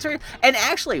together. It's and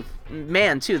actually,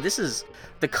 man, too. This is.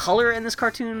 The color in this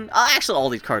cartoon, actually all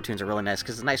these cartoons are really nice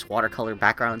because it's nice watercolor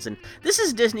backgrounds, and this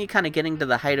is Disney kind of getting to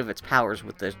the height of its powers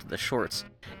with the shorts,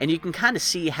 and you can kind of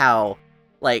see how,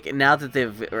 like, now that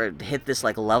they've hit this,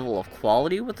 like, level of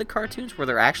quality with the cartoons where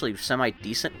they're actually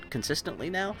semi-decent consistently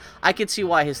now, I could see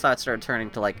why his thoughts started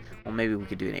turning to, like, well, maybe we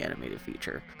could do an animated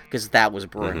feature, because that was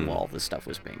brewing while this stuff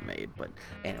was being made, but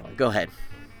anyway, go ahead.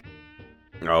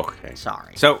 Okay.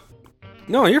 Sorry. So,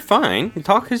 no, you're fine. You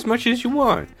talk as much as you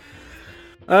want.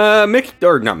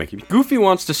 Goofy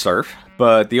wants to surf,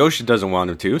 but the ocean doesn't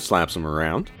want him to, slaps him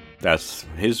around. That's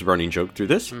his running joke through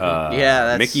this.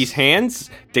 Mickey's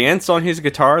hands dance on his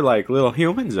guitar like little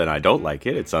humans, and I don't like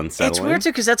it. It's unsettling. It's weird, too,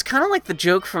 because that's kind of like the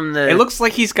joke from the... It looks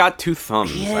like he's got two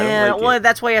thumbs. Yeah, I don't like it.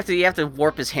 That's why you have to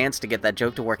warp his hands to get that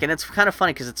joke to work. And it's kind of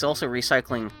funny, because it's also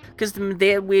recycling... Because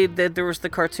there was the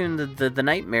cartoon, the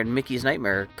Nightmare, Mickey's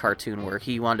Nightmare cartoon, where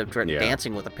he wound up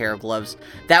dancing with a pair of gloves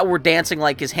that were dancing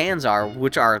like his hands are,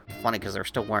 which are funny, because they're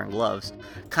still wearing gloves.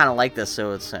 Kind of like this,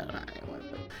 so it's...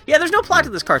 Yeah, there's no plot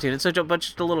to this cartoon. It's a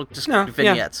bunch of little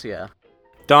vignettes, yeah.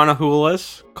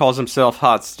 Donahulas calls himself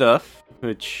Hot Stuff,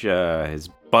 which his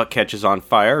butt catches on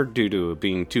fire due to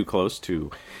being too close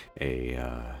to a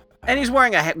And he's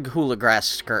wearing a hula grass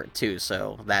skirt too,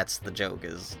 so that's the joke.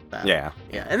 Is that, Yeah.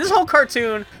 yeah. And this whole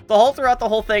cartoon, throughout the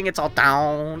whole thing, it's all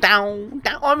down, down,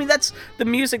 down. I mean, that's the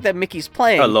music that Mickey's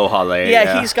playing. Aloha Le.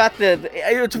 Yeah, he's got that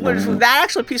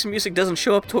actual piece of music doesn't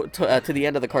show up to the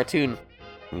end of the cartoon.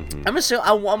 Mm-hmm.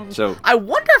 I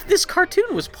wonder if this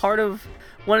cartoon was part of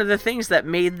one of the things that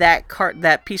made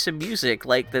that piece of music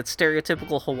like that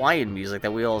stereotypical Hawaiian music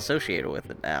that we all associate with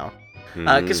it now.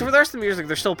 Because for the rest of the music,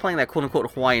 they're still playing that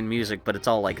quote-unquote Hawaiian music, but it's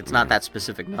all like, it's not that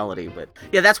specific melody. But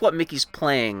yeah, that's what Mickey's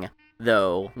playing,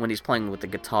 though, when he's playing with the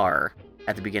guitar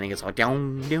at the beginning. It's like,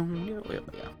 down, down, down. Yeah,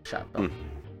 shut up.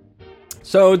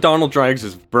 So Donald drags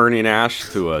his burning ash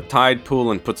to a tide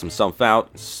pool and puts himself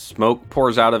out. Smoke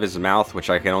pours out of his mouth, which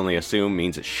I can only assume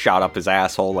means it shot up his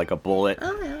asshole like a bullet.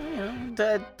 Oh, yeah,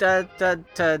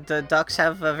 the ducks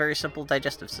have very simple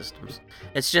digestive systems.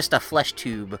 It's just a flesh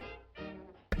tube.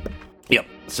 Yep.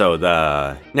 So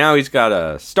now he's got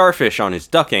a starfish on his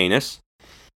duck anus,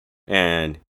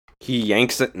 and he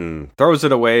yanks it and throws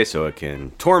it away so it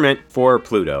can torment for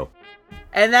Pluto.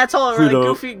 And that's all.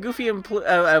 Really, Goofy and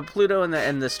Pluto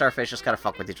and the starfish just gotta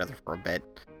fuck with each other for a bit.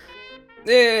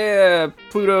 Yeah,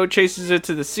 Pluto chases it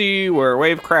to the sea where a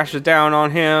wave crashes down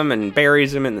on him and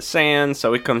buries him in the sand,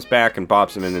 so he comes back and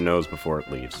bops him in the nose before it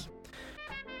leaves.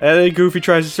 And then Goofy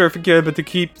tries to surf again, but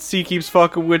the sea keeps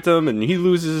fucking with him, and he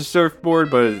loses his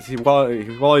surfboard, but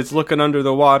while he's looking under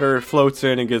the water, it floats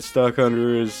in and gets stuck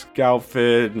under his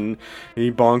outfit, and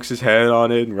he bonks his head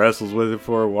on it and wrestles with it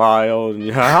for a while,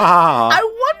 and I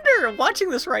wonder, watching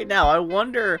this right now,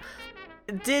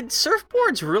 did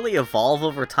surfboards really evolve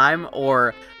over time,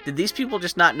 or did these people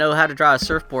just not know how to draw a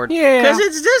surfboard? Yeah. Because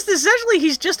it's just, essentially,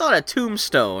 he's just on a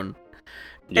tombstone.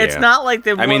 Yeah. It's not like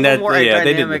the more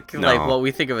dynamic, like what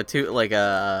we think of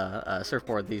a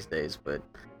surfboard these days, but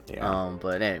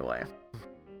but anyway.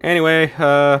 Anyway,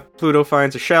 Pluto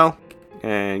finds a shell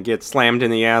and gets slammed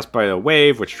in the ass by a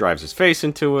wave, which drives his face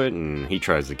into it, and he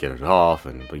tries to get it off,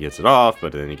 and he gets it off,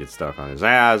 but then he gets stuck on his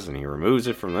ass, and he removes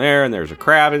it from there, and there's a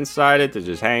crab inside it that's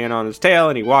just hanging on his tail,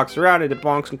 and he walks around and it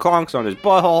bonks and clonks on his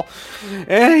butthole,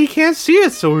 and he can't see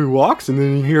it, so he walks, and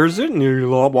then he hears it, and he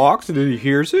walks, and then he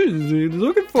hears it, and he's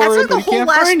looking for it, but he can't find it. That's like the whole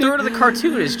last third of the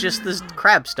cartoon is just this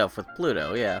crab stuff with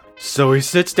Pluto, yeah. So he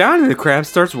sits down, and the crab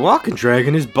starts walking,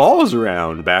 dragging his balls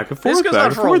around, back and forth,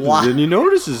 and then he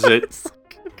notices it.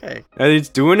 Okay. And he's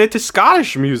doing it to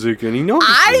Scottish music, and he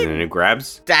notices it, and it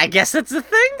grabs. I guess that's the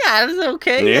thing.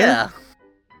 Okay, yeah.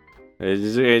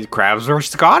 Crabs are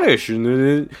Scottish,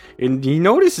 and he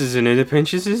notices it, and it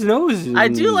pinches his nose. I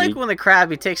do like when the crab,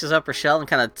 he takes his upper shell and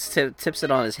kind of tips it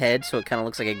on his head, so it kind of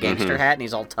looks like a gangster hat, and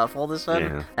he's all tough all of a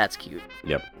sudden. Yeah. That's cute.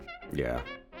 Yep. Yeah.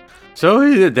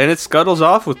 So then it scuttles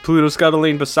off with Pluto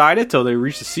scuttling beside it till they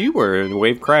reach the sea where the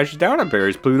wave crashes down and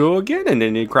buries Pluto again, and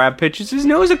then the crab pinches his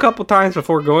nose a couple times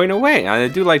before going away. I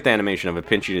do like the animation of it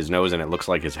pinching his nose and it looks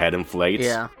like his head inflates.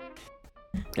 Yeah.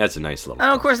 That's a nice little.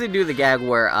 And of course they do the gag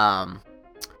where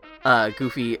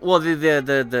Goofy, well,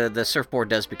 the surfboard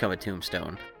does become a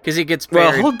tombstone because he gets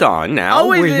buried. Well, hold on now. Oh,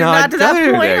 wait, we're not to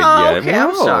that point. Oh, okay, no,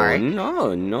 I'm sorry.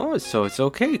 No, so it's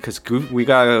okay because we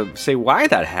gotta say why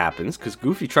that happens because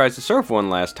Goofy tries to surf one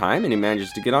last time and he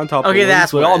manages to get on top. Okay, of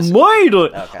that's what I'll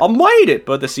made it,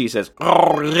 but the sea says,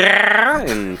 oh yeah,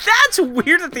 and that's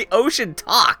weird that the ocean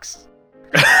talks.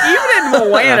 Even in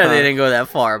Moana, they didn't go that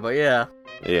far, but yeah.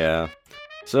 Yeah.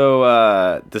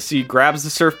 So, the sea grabs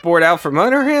the surfboard out from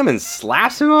under him and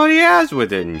slaps him on the ass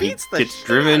with it, and he gets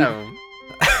driven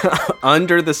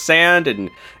under the sand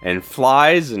and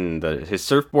flies, and his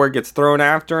surfboard gets thrown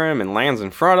after him and lands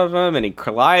in front of him, and he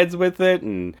collides with it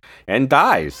and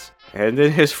dies. And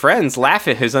then his friends laugh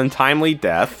at his untimely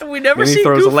death. We never see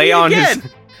Goofy again.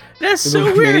 That's so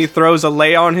weird. And he throws a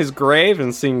lay on his grave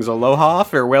and sings Aloha,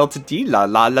 farewell to thee, la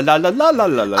la la la la la la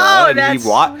la la. Oh, that's,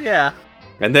 yeah.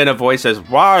 And then a voice says,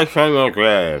 why farewell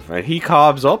grave? And he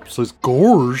cobs up, says,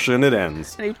 gorge, and it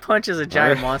ends. And he punches a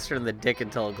giant monster in the dick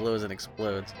until it glows and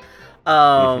explodes.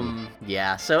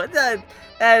 Yeah, so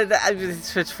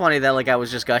it's funny that, like, I was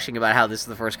just gushing about how this is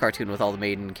the first cartoon with all the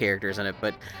maiden characters in it,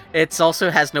 but it also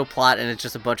has no plot, and it's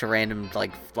just a bunch of random,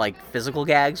 like physical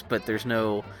gags, but there's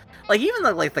no... Like, even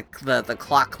the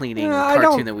clock cleaning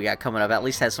cartoon that we got coming up at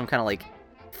least has some kind of, like,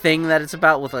 thing that it's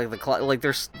about with, like, the clock. Like,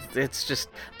 it's just...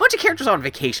 A bunch of characters on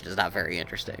vacation is not very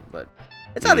interesting, but...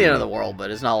 It's not the end of the world,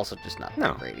 but it's also just not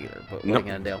that great either, but what are you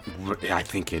gonna do? I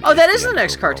think it Oh, that is the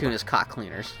next cartoon, is Cock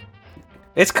Cleaners.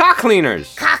 It's Cock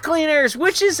Cleaners! Cock Cleaners,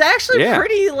 which is actually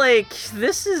pretty, like,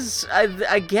 this is,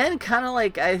 again, kind of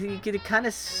like, you can kind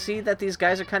of see that these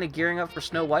guys are kind of gearing up for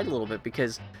Snow White a little bit,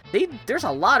 because there's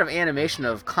a lot of animation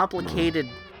of complicated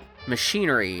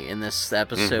machinery in this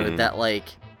episode that, like,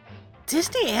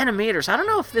 Disney animators. I don't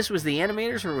know if this was the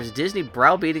animators or was Disney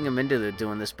browbeating them into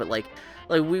doing this, but like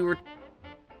we were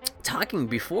talking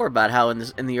before about how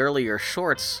in the earlier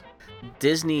shorts,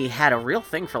 Disney had a real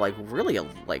thing for like really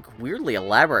like weirdly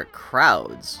elaborate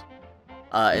crowds.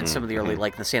 In some of the early,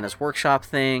 like the Santa's Workshop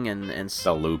thing, and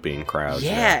the looping crowds.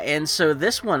 Yeah, and so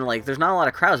this one, like, there's not a lot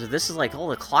of crowds, but this is like all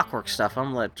the clockwork stuff.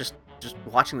 I'm like just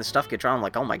watching the stuff get drawn. I'm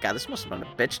like, oh my god, this must have been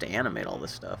a bitch to animate all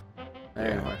this stuff.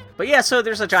 Anyway. But yeah, so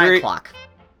there's a giant clock.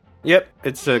 Yep,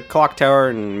 it's a clock tower,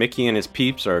 and Mickey and his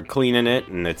peeps are cleaning it,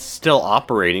 and it's still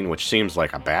operating, which seems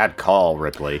like a bad call,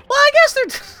 Ripley. Well, I guess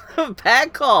they're a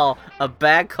bad call.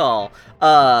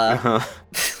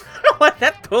 What?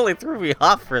 That totally threw me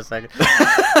off for a second.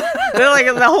 Like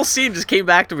the whole scene just came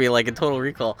back to me like in Total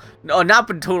Recall. No, not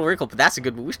in Total Recall, but that's a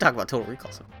good movie. We should talk about Total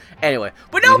Recall. So. Anyway,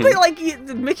 but no, but like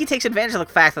Mickey takes advantage of the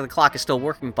fact that the clock is still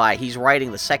working by he's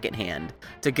writing the second hand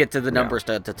to get to the numbers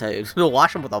to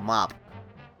wash them with a mop.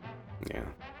 Yeah.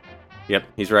 Yep,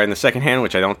 he's writing the second hand,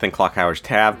 which I don't think clock towers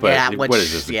have. But what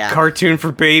is this? A cartoon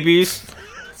for babies?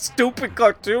 Stupid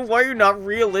cartoon. Why are you not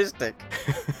realistic?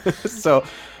 So.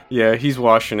 Yeah, he's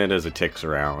washing it as it ticks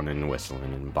around and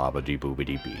whistling and bobbity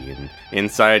boobity bee, and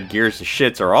inside Gears the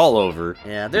shits are all over.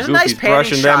 Yeah, there's a nice panning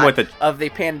shot of they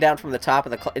pan down from the top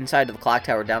of the inside of the clock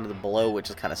tower down to the below, which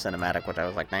is kind of cinematic. Which I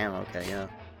was like, damn, okay, yeah.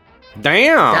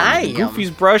 Damn!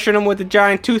 Goofy's brushing him with a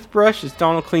giant toothbrush as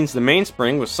Donald cleans the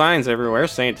mainspring with signs everywhere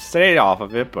saying to stay off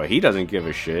of it, but he doesn't give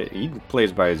a shit. He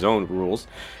plays by his own rules,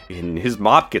 and his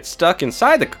mop gets stuck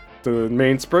inside the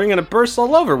mainspring and it bursts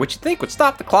all over, which you'd think would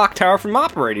stop the clock tower from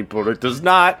operating, but it does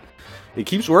not. It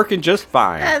keeps working just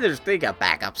fine. Yeah, they got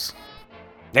backups.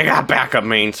 They got backup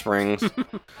mainsprings.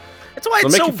 That's why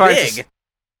it's so big.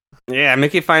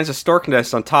 Mickey finds a stork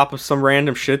nest on top of some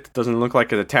random shit that doesn't look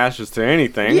like it attaches to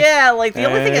anything. Yeah, like the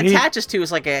only thing it attaches to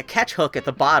is like a catch hook at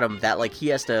the bottom that like he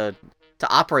has to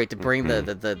operate to bring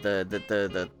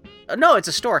the no, it's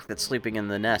a stork that's sleeping in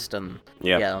the nest on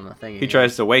the thing. He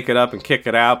tries to wake it up and kick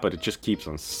it out, but it just keeps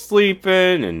on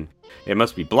sleeping, and it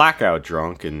must be blackout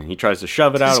drunk, and he tries to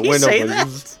shove it out a window. Say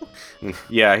that?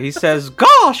 Yeah, he says,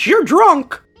 "Gosh, you're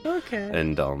drunk!" Okay.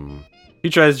 And he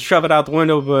tries to shove it out the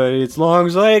window, but its long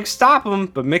legs stop him.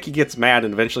 But Mickey gets mad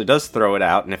and eventually does throw it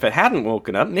out, and if it hadn't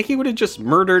woken up, Mickey would have just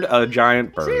murdered a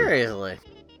giant bird. Seriously.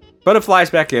 But it flies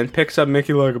back in, picks up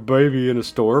Mickey like a baby in a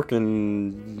stork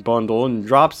and bundle, and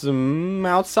drops him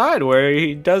outside, where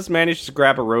he does manage to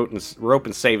grab a rope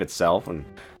and save itself. And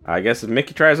I guess if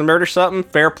Mickey tries to murder something,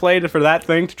 fair play for that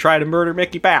thing to try to murder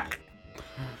Mickey back.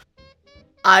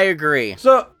 I agree.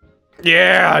 So,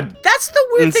 yeah. That's the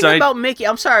weird thing about Mickey.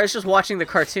 I'm sorry, I was just watching the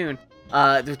cartoon.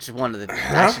 Which is one of the.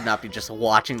 I should not be just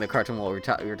watching the cartoon while we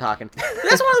were talking.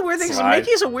 That's one of the weird things. Mickey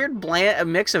is a weird a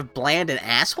mix of bland and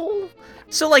asshole.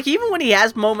 So, like, even when he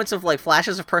has moments of, like,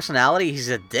 flashes of personality, he's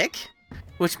a dick,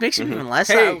 which makes him even less,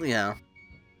 How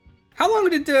long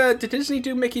did Disney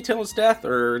do Mickey till his death,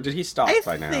 or did he stop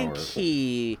by now? I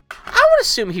would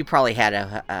assume he probably had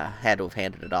to have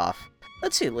handed it off.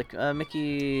 Let's see, like,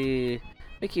 Mickey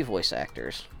voice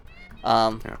actors.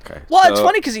 Okay. Well, it's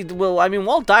funny because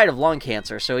Walt died of lung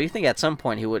cancer, so you think at some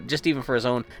point he would, just even for his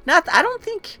own, I don't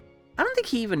think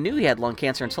he even knew he had lung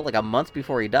cancer until, like, a month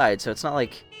before he died, so it's not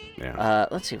like... Yeah.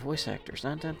 Let's see, voice actors.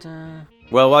 Dun, dun, dun.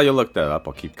 Well, while you look that up,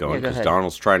 I'll keep going, because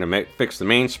Donald's trying to fix the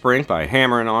mainspring by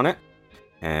hammering on it,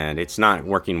 and it's not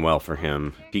working well for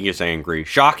him. He gets angry,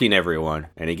 shocking everyone,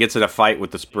 and he gets in a fight with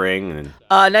the spring. And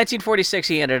 1946,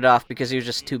 he ended it off because he was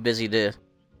just too busy to...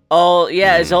 Oh,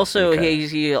 yeah, it's also, okay.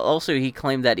 he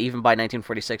claimed that even by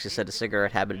 1946, he said the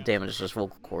cigarette habit damages his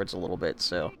vocal cords a little bit,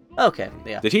 so... Okay,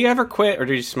 yeah. Did he ever quit, or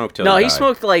did he smoke till he died? No, he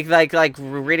smoked, like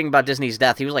reading about Disney's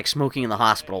death, he was, like, smoking in the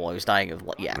hospital while he was dying of...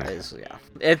 It's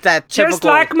that typical... Just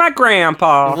like my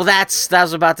grandpa! Well, that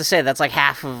was about to say, that's, like,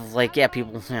 half of, like,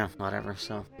 people, whatever,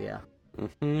 so, yeah.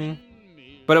 Mm-hmm.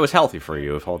 But it was healthy for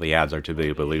you, if all the ads are to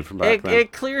be believed from back then.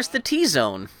 It clears the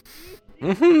T-zone.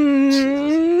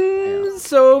 Mm-hmm.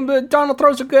 So Donald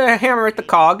throws a hammer at the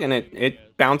cog, and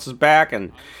it bounces back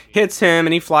and hits him,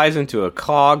 and he flies into a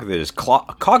cog that is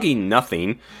cogging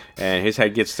nothing, and his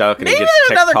head gets stuck, and maybe he gets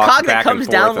there's another cog that comes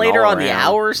down later on around. The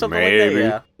hour or something maybe.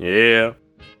 Like that. Yeah.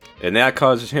 And that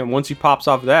causes him, once he pops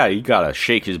off that, he gotta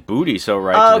shake his booty so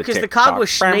right. Oh, because the cog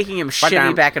was making him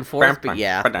shimmy back and forth, but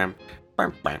yeah.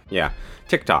 Yeah.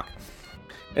 Tick-tock.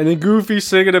 And then Goofy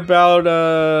singing about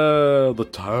the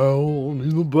town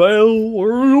in the bell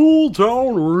where the old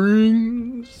town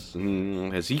rings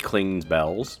as he clings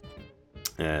bells.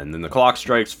 And then the clock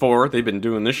strikes 4. They've been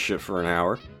doing this shit for an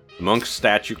hour. The monk's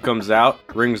statue comes out,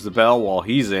 rings the bell while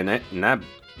he's in it, and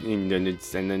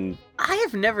then I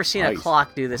have never seen Nice. a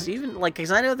clock do this. Even like,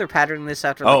 because I know they're patterning this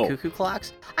after Oh. like cuckoo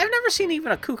clocks. I've never seen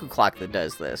even a cuckoo clock that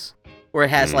does this, where it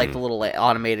has like the little like,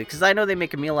 automated. Because I know they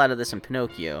make a meal out of this in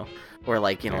Pinocchio, where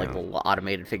like like Yeah. little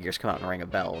automated figures come out and ring a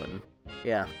bell, and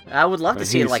yeah, I would love to And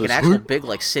see he like an says, actual "Huh?" big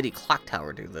like city clock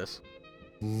tower do this.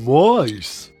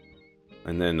 Nice.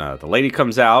 And then the lady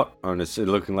comes out on it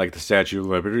looking like the Statue of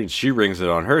Liberty, and she rings it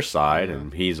on her side,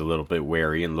 and he's a little bit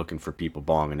wary and looking for people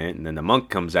bonging it. And then the monk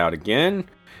comes out again,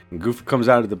 and Goofy comes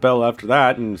out of the bell after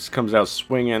that, and comes out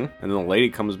swinging. And then the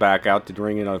lady comes back out to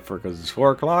ring it up because it's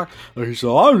 4 o'clock. And he said,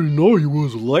 I didn't know you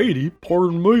was a lady.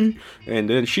 Pardon me. And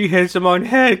then she hits him on the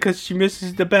head because she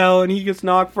misses the bell, and he gets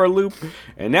knocked for a loop.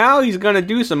 And now he's gonna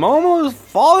do some almost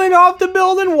falling off the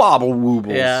building wobble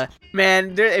wobbles. Yeah.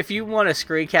 Man, if you want to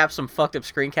screen cap some fucked up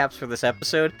screen caps for this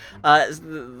episode,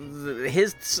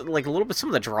 his like a little bit some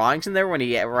of the drawings in there when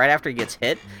he right after he gets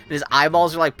hit and his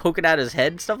eyeballs are like poking out his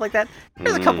head and stuff like that.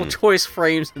 There's a couple choice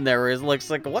frames in there where it looks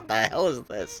like, what the hell is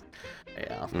this?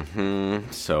 Yeah.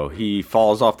 So he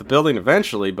falls off the building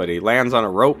eventually, but he lands on a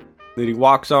rope that he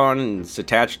walks on, and it's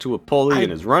attached to a pulley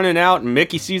and is running out, and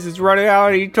Mickey sees it's running out,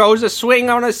 and he throws a swing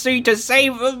on a seat to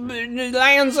save him, and it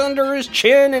lands under his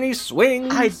chin, and he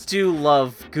swings. I do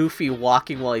love Goofy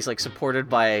walking while he's like supported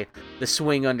by the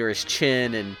swing under his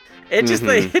chin, and it just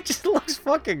like, it just looks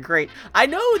fucking great. I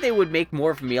know they would make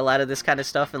more of a meal out of this kind of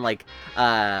stuff, and like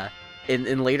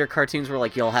in later cartoons where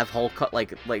like you'll have whole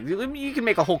like you can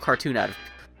make a whole cartoon out of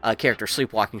a character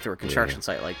sleepwalking through a construction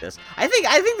site like this. I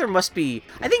think there must be.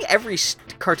 I think every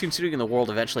cartoon studio in the world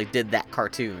eventually did that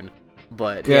cartoon,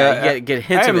 but yeah, you get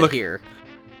hints of it here.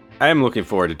 I am looking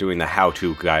forward to doing the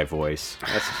how-to guy voice.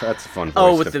 That's a fun voice.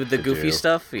 Oh, with the to Goofy do.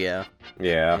 stuff, yeah.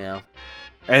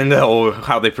 And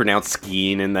how they pronounce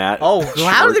skiing in that. Oh,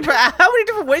 how many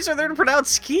different ways are there to pronounce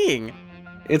skiing?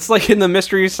 It's like in the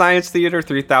Mystery Science Theater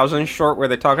 3000 short where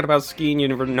they're talking about skiing. You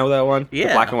never know that one? Yeah.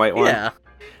 The black and white one? Yeah.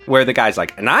 Where the guy's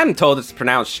like, and I'm told it's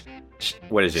pronounced,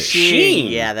 what is it?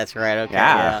 Sheen. Yeah, that's right. Okay.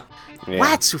 Yeah. Yeah. Wow,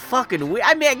 that's so fucking weird.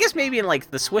 I mean, I guess maybe in like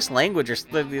the Swiss language or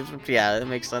yeah, it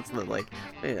makes sense that like,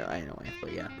 yeah, anyway,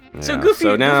 but yeah. So Goofy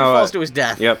falls to his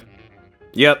death.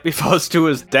 Yep, he falls to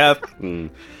his death,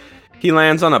 and he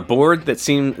lands on a board that's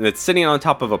sitting on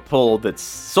top of a pole. That's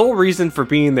sole reason for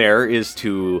being there is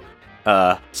to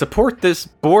support this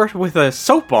board with a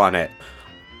soap on it.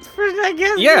 I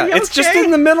guess. Yeah, it's just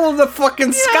in the middle of the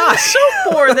fucking sky.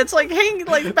 Soap board that's like hanging,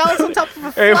 like balanced on top of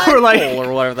a flagpole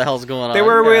or whatever the hell's going on. They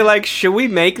were like, should we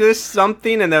make this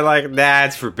something? And they're like, nah,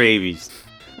 it's for babies.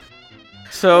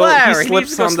 So whatever, he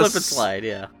slips on the slip and slide.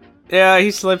 Yeah. Yeah,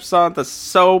 he slips on the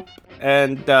soap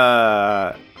and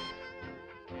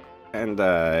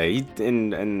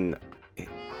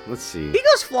let's see. He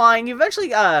goes flying. He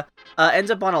eventually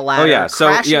ends up on a ladder. Oh yeah, so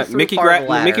yeah, Mickey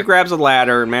Mickey grabs a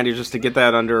ladder and manages to get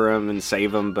that under him and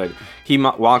save him, but he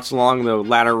walks along the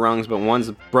ladder rungs, but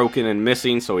one's broken and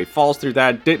missing, so he falls through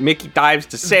that. Mickey dives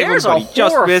to save him, but he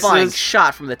just horrifying misses.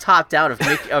 shot from the top down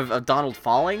of Donald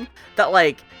falling. That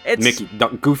like it's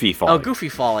Goofy falling. Oh, Goofy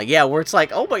falling. Yeah, where it's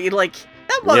like, oh, but you like.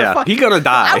 That motherfucker. Yeah, he gonna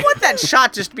die. I want that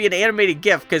shot just to be an animated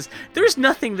GIF because there's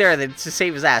nothing there to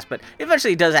save his ass. But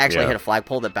eventually, he does actually hit a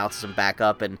flagpole that bounces him back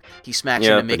up, and he smacks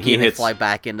into Mickey and they fly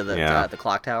back into the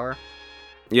clock tower.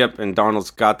 Yep, and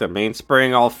Donald's got the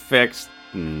mainspring all fixed,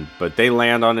 but they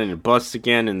land on it and it busts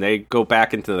again, and they go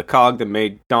back into the cog that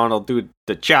made Donald do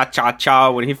the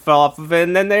cha-cha-cha when he fell off of it,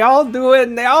 and then they all do it,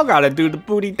 and they all gotta do the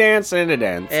booty dance, and it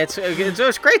ends. It's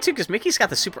great, too, because Mickey's got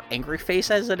the super angry face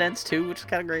as it ends, too, which is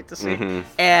kind of great to see.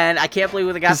 And I can't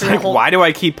believe they got through the whole... Why do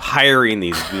I keep hiring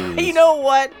these goons? You know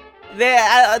what?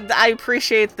 I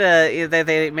appreciate that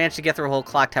they managed to get through a whole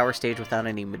clock tower stage without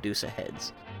any Medusa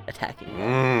heads attacking.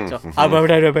 So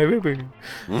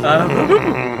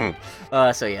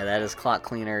yeah, that is Clock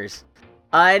Cleaners.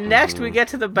 Next we get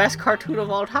to the best cartoon of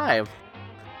all time.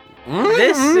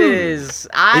 This is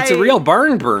it's a real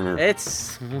barn burner.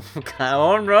 It's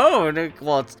oh no.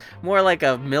 Well, it's more like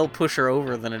a mill pusher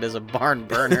over than it is a barn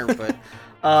burner. But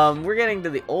we're getting to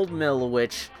the Old Mill,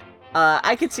 which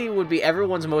I could see would be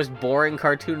everyone's most boring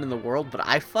cartoon in the world, but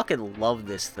I fucking love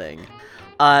this thing.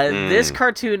 This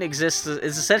cartoon is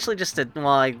essentially just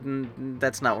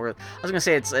that's not worth. I was gonna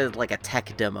say it's like a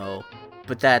tech demo,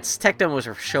 but tech demos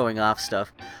are showing off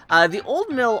stuff. The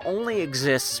Old Mill only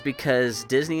exists because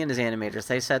Disney and his animators,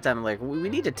 they sat down and like, we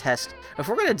need to test, if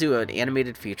we're gonna do an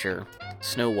animated feature,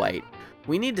 Snow White,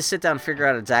 we need to sit down and figure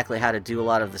out exactly how to do a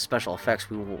lot of the special effects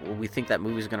we think that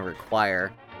movie's gonna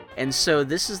require. And so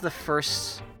this is the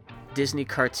first Disney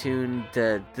cartoon,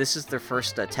 this is their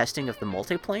first testing of the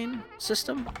multiplane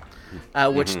system,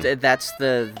 which that's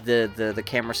the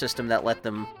camera system that let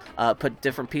them put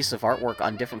different pieces of artwork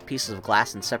on different pieces of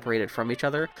glass and separate it from each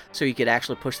other, so you could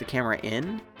actually push the camera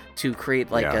in to create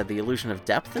the illusion of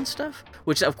depth and stuff.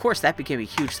 Which of course that became a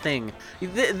huge thing.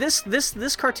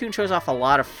 This cartoon shows off a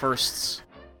lot of firsts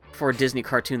for a Disney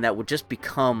cartoon that would just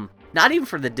become. Not even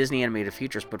for the Disney animated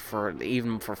features, but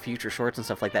even for future shorts and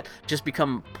stuff like that, just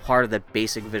become part of the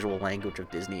basic visual language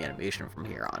of Disney animation from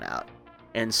here on out.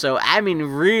 And so, I mean,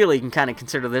 really, you can kind of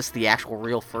consider this the actual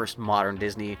real first modern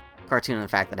Disney cartoon, in the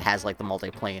fact that it has, like, the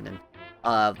multiplane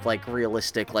and, like,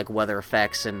 realistic, like, weather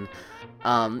effects. And,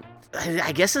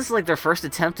 I guess it's, like, their first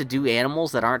attempt to do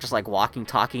animals that aren't just, like, walking,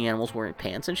 talking animals wearing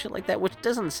pants and shit like that, which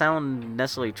doesn't sound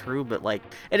necessarily true, but, like,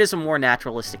 it is a more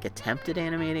naturalistic attempt at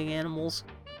animating animals.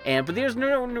 But there's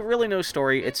really no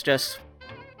story. It's just,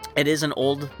 it is an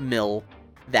old mill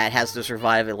that has to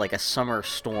survive like a summer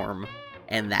storm,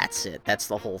 and that's it. That's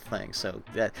the whole thing. So,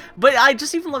 but I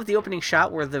just even love the opening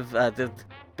shot where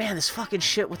man, this fucking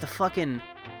shit with the fucking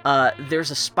there's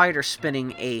a spider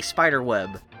spinning a spider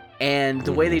web, and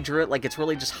the way they drew it, like it's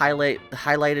really just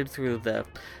highlighted through the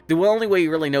only way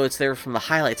you really know it's there from the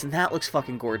highlights, and that looks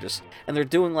fucking gorgeous. And they're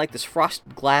doing like this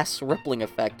frosted glass rippling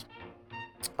effect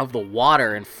of the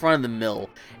water in front of the mill,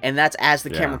 and that's as the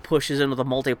camera pushes into the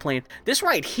multiplane. This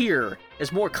right here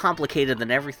is more complicated than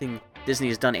everything Disney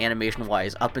has done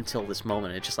animation-wise up until this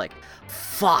moment. It's just like,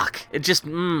 fuck. It just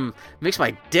makes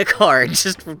my dick hard.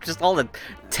 Just all the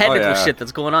technical shit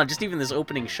that's going on. Just even this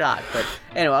opening shot. But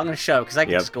anyway, I'm gonna show because I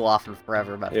can just go off and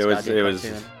forever about this goddamn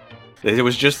cartoon. It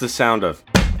was just the sound of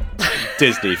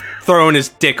Disney throwing his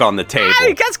dick on the table.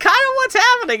 That's kind of what's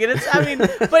happening, and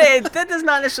that does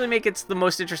not necessarily make it the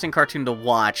most interesting cartoon to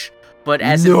watch. But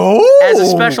as a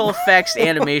special effects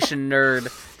animation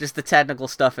nerd, just the technical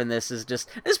stuff in this is just,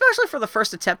 especially for the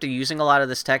first attempt at using a lot of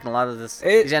this tech and a lot of these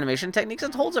animation techniques,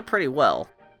 it holds up pretty well.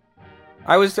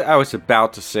 I was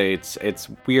about to say it's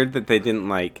weird that they didn't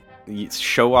like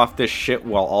show off this shit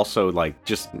while also like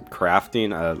just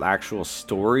crafting an actual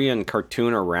story and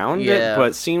cartoon around it.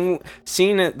 But seeing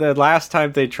it the last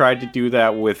time they tried to do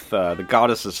that with the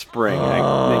Goddess of Spring,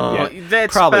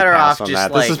 that's probably better pass off on just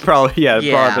that. like, This is probably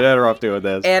probably better off doing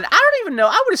this. And I don't even know.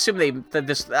 I would assume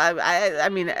I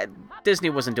mean,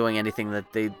 Disney wasn't doing anything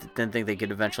that they didn't think they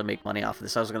could eventually make money off of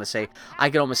this. I was going to say I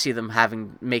could almost see them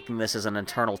making this as an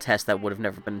internal test that would have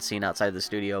never been seen outside the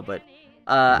studio, but.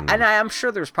 And I'm sure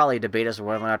there's probably a debate as to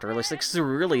whether or not to release it, because there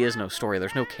really is no story.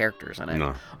 There's no characters in it.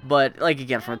 No. But, like,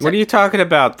 again, from what are you talking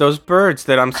about? Those birds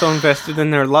that I'm so invested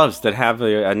in their loves that have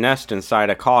a nest inside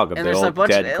a cog of the old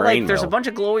dead brain There's a bunch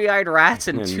of glowy-eyed rats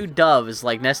and 2 doves,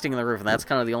 like, nesting in the roof, and that's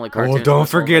kind of the only cartoon. Oh, don't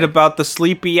forget about the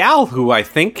sleepy owl, who I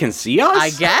think can see us. I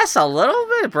guess, a little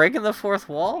bit, breaking the fourth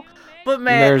wall. But,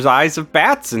 man... There's eyes of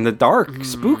bats in the dark,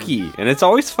 spooky, and it's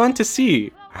always fun to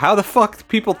see how the fuck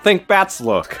people think bats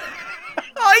look.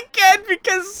 I can't,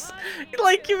 because,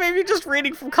 like, you maybe just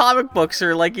reading from comic books,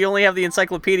 or, like, you only have the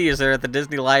encyclopedias there at the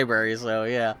Disney library, so,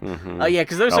 yeah. Oh, yeah,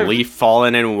 because those are... A leaf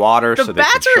falling in water so they can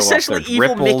show off their ripples. The bats are essentially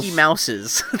evil Mickey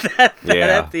Mouses.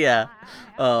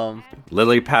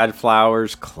 Lily pad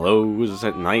flowers close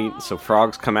at night, so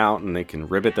frogs come out and they can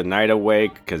ribbit the night away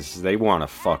because they want to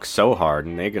fuck so hard,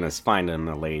 and they're gonna find them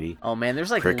a lady. Oh man,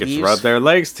 there's like crickets leaves... rub their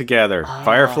legs together.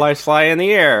 Fireflies fly in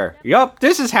the air. Yup,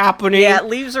 this is happening. Yeah,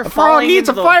 leaves are a falling. Frog eats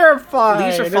a firefly.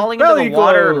 Leaves are falling into the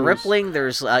water and rippling.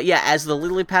 There's as the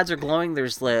lily pads are glowing.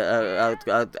 There's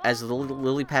as the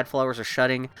lily pad flowers are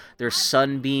shutting. There's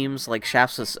sunbeams like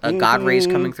shafts of god rays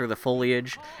coming through the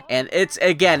foliage, and it's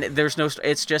there's no.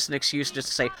 It's just an excuse just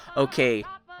to say, okay,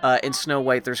 in Snow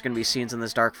White, there's going to be scenes in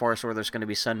this dark forest where there's going to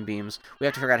be sunbeams. We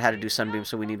have to figure out how to do sunbeams,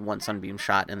 so we need one sunbeam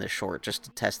shot in this short just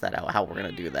to test that out, how we're going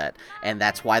to do that. And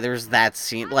that's why there's that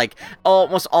scene. Like,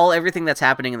 almost everything that's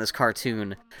happening in this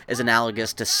cartoon is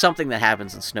analogous to something that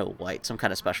happens in Snow White, some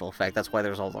kind of special effect. That's why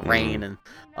there's all the rain and,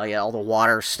 all the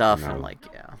water stuff. And,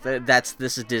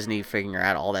 this is Disney figuring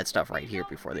out all that stuff right here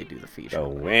before they do the feature. The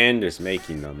wind is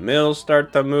making the mill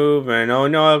start to move, and oh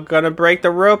no, I'm going to break the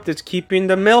rope that's keeping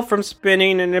the mill from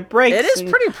spinning, and it breaks. It is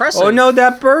pretty impressive. Oh no,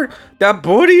 that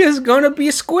booty is gonna be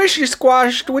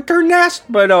squashed with her nest.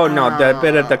 But oh no, that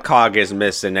bit of the cog is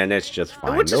missing, and it's just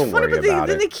fine. Which Don't is funny, worry about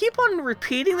it. They keep on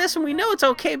repeating this, and we know it's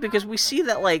okay because we see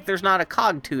that like there's not a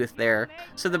cog tooth there,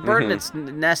 so the bird in its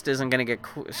nest isn't gonna get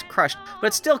crushed. But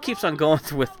it still keeps on going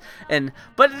through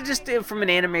but it just from an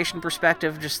animation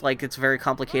perspective, just like it's very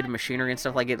complicated machinery and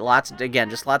stuff like it. Lots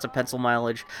of pencil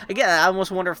mileage. Again, I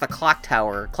almost wonder if the clock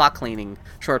cleaning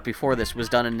short before this was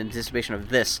done in anticipation of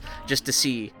this, just to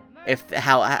see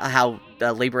how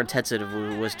labor intensive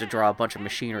it was to draw a bunch of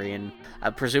machinery, and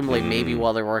presumably maybe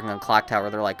while they're working on Clock Tower,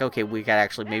 they're like, okay, we got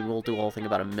actually maybe we'll do a whole thing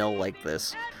about a mill like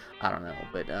this. I don't know,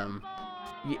 but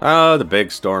Oh, the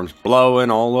big storm's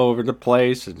blowing all over the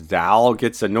place, and the owl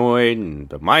gets annoyed, and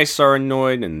the mice are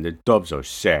annoyed, and the doves are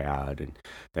sad, and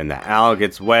then the owl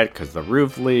gets wet because the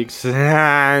roof leaks,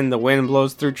 and the wind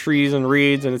blows through trees and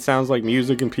reeds, and it sounds like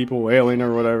music and people wailing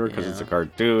or whatever because it's a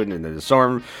cartoon, and then the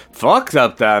storm fucks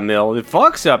up that mill, it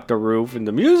fucks up the roof, and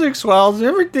the music swells,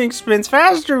 everything spins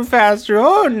faster and faster,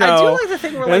 oh no! I do like the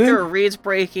thing where like there are reeds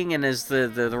breaking, and as the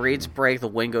reeds break, the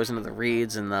wind goes into the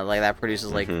reeds, and like that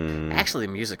produces like, actually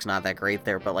the music's not that great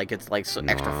there, but like it's like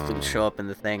extra flutes show up in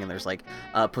the thing, and there's like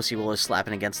Pussy Willow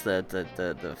slapping against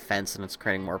the fence, and it's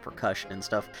creating more percussion and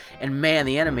stuff. And man,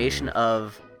 the animation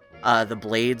of the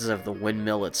blades of the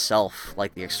windmill itself,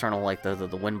 like the external, like the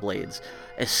wind blades,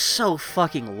 is so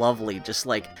fucking lovely. Just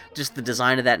the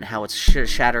design of that and how it's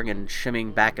shattering and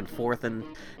shimming back and forth, and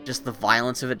just the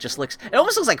violence of it it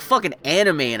almost looks like fucking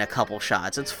anime in a couple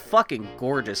shots. It's fucking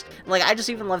gorgeous. And, like, I just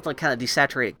even love like kind of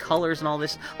desaturated colors and all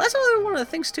this. That's one of the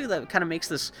things too that kind of makes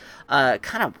this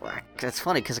it's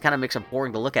funny because it kind of makes it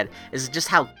boring to look at, is just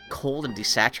how cold and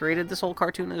desaturated this whole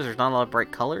cartoon is. There's not a lot of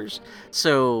bright colors.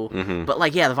 So, but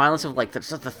like, yeah, the violence of like the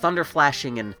thunder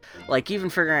flashing, and like even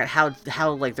figuring out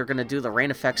how like they're gonna do the rain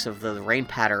effects of the rain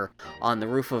patter on the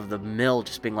roof of the mill,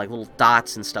 just being like little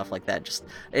dots and stuff like that. Just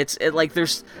like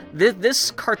there's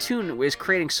this cartoon is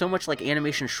creating so much like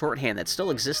animation shorthand that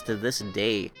still exists to this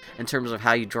day in terms of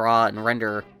how you draw and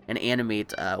render and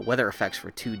animate weather effects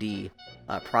for 2D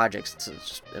projects. It's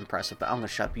just impressive. But I'm gonna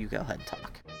shut up. You go ahead and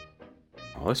talk.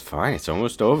 Oh, it's fine. It's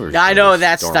almost over. Yeah, I know.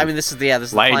 This is the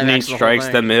lightning strikes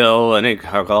the mill, and it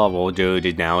well,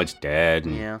 dude, now it's dead.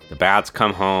 And the bats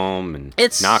come home, and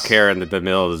it's not caring that the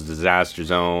mill is a disaster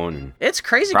zone. And it's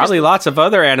crazy. Probably lots of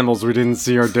other animals we didn't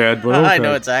see are dead. But okay. I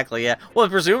know exactly. Yeah. Well,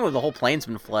 presumably the whole plane's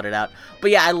been flooded out.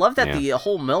 But yeah, I love that the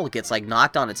whole mill gets like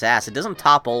knocked on its ass. It doesn't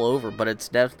topple over, but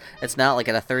it's not like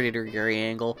at a 30-degree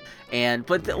angle. And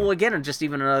again, just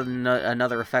even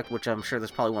another effect, which I'm sure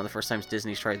that's probably one of the first times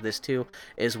Disney's tried this too,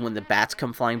 is when the bats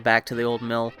come flying back to the old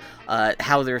mill.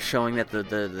 How they're showing that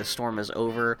the storm is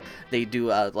over. They do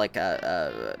like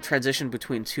a transition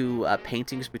between two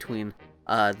paintings between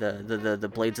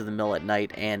the blades of the mill at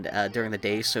night and during the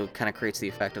day, so it kind of creates the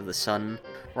effect of the sun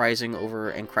rising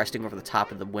over and cresting over the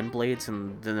top of the wind blades,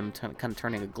 and then them kind of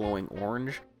turning a glowing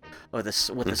orange with the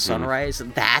sunrise.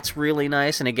 That's really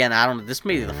nice. And again, I don't know, this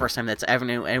may be the first time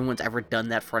anyone's ever done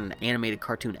that for an animated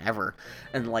cartoon ever.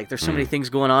 And like, there's so many things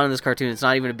going on in this cartoon. It's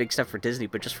not even a big step for Disney,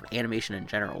 but just for animation in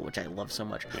general, which I love so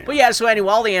much. But yeah, so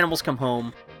anyway, all the animals come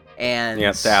home. And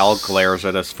the owl glares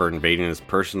at us for invading his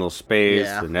personal space.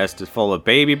 The nest is full of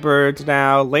baby birds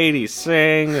now. Ladies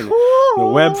sing, and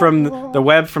the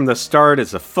web from the start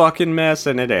is a fucking mess,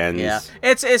 and it ends. Yeah,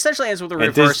 it essentially ends with a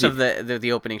reverse of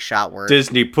the opening shot where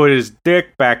Disney put his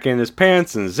dick back in his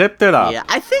pants and zipped it up. Yeah,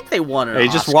 I think they won an They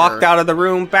just walked out of the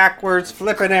room backwards,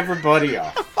 flipping everybody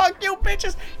off. Fuck you,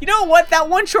 bitches! You know what? That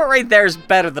one short right there is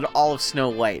better than all of Snow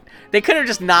White. They could have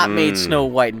just not made Snow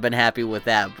White and been happy with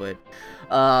that, but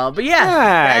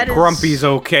yeah, Grumpy's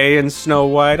okay in Snow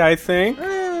White, I think.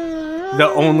 The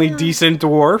only decent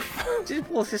dwarf.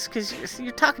 Well, just because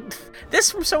you're talking this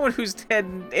from someone whose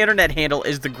internet handle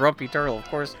is the Grumpy Turtle, of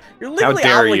course. You're legally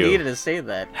obligated to say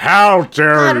that. How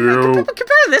dare you? Compare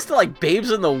this to like Babes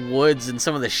in the Woods and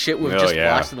some of the shit we've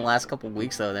watched in the last couple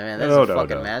weeks, though. Man, that's a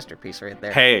fucking masterpiece right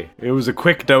there. Hey, it was a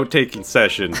quick note-taking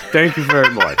session. Thank you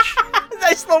very much.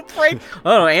 Nice little prank.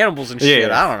 I don't know, animals and shit.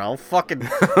 I don't know. Fucking.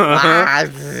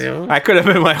 I could have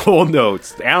been my whole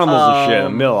notes. Animals and shit. A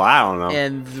mill. I don't know.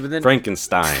 And then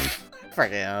Frankenstein.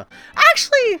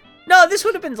 Actually, no, this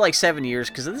would have been like 7 years,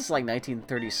 because this is like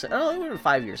 1937. Oh, it would have been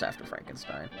 5 years after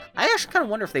Frankenstein. I actually kind of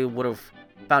wonder if they would have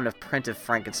found a print of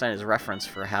Frankenstein as reference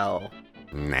for how.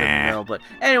 Nah. But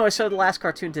anyway, so the last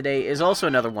cartoon today is also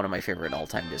another one of my favorite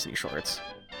all-time Disney shorts.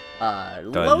 The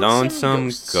Lonesome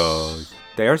Ghost.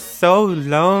 They're so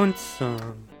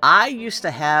lonesome. I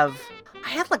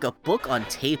had like a book on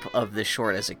tape of this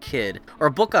short as a kid, or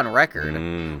a book on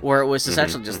record, where it was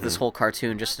essentially just this whole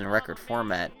cartoon just in record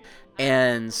format.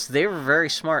 And they were very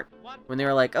smart when they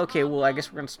were like, okay, well, I guess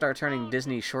we're going to start turning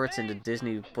Disney shorts into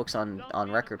Disney books on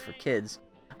record for kids.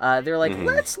 They're like,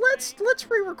 let's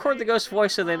re-record the ghost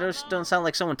voice so they just don't sound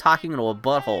like someone talking into a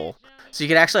butthole. So you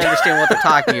can actually understand what they're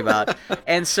talking about.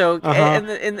 And so,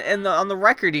 on the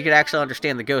record, you could actually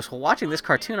understand the ghost. While watching this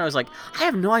cartoon, I was like, I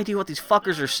have no idea what these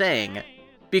fuckers are saying.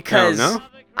 Because,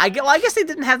 I guess they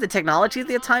didn't have the technology at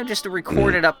the time just to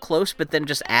record it up close, but then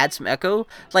just add some echo.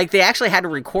 Like, they actually had to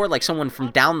record, like, someone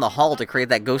from down the hall to create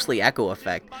that ghostly echo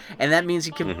effect. And that means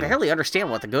you can barely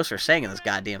understand what the ghosts are saying in this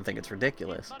goddamn thing. It's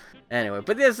ridiculous. Anyway,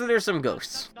 but there's some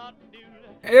ghosts.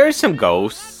 There's some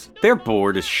ghosts. They're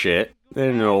bored as shit. They're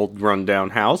in an old rundown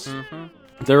house.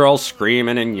 They're all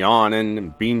screaming and yawning,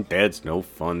 and being dead's no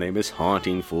fun. They miss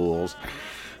haunting fools.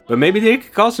 But maybe they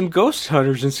could call some ghost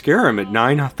hunters and scare them at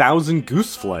 9,000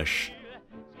 goose flesh.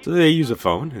 So they use a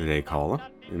phone, and they call them.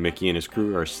 And Mickey and his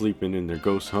crew are sleeping in their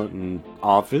ghost hunting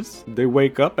office. They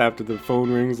wake up after the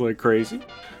phone rings like crazy.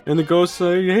 And the ghosts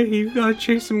say, hey, you gotta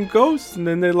chase some ghosts. And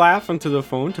then they laugh into the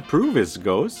phone to prove it's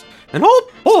ghosts. And oh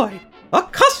boy, a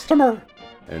customer!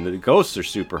 And the ghosts are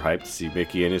super hyped to see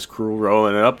Mickey and his crew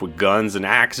rolling up with guns and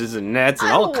axes and nets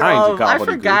and all kinds of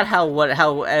gobbledygook.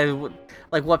 I forgot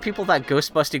like what people thought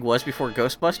Ghostbusting was before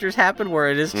Ghostbusters happened, where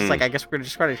it is just like, I guess we're gonna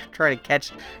just try to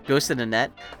catch ghosts in a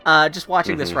net. Just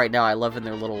watching this right now, I love in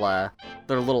their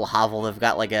little hovel. They've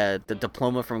got like the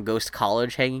diploma from Ghost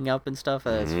College hanging up and stuff.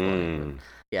 That's funny. But,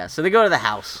 yeah, so they go to the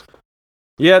house.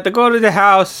 Yeah, they go to the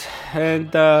house,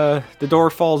 and the door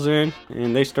falls in,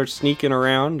 and they start sneaking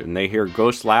around, and they hear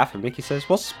ghosts laugh, and Mickey says,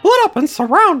 well, split up and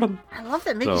surround them. I love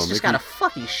that Mickey's just got a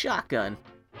fucking shotgun.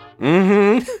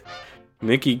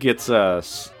 Mickey gets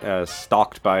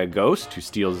stalked by a ghost who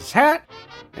steals his hat,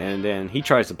 and then he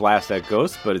tries to blast that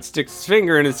ghost, but it sticks his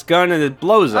finger in its gun and it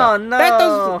blows up. Oh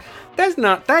no!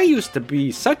 That used to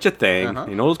be such a thing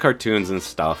in old cartoons and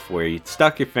stuff, where you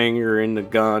stuck your finger in the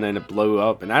gun and it blew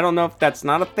up, and I don't know if that's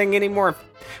not a thing anymore,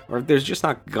 or if there's just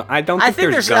not. I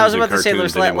think there's guns. I was about to say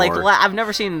there's like I've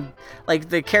never seen like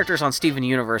the characters on Steven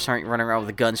Universe aren't running around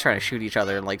with guns trying to shoot each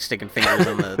other and like sticking fingers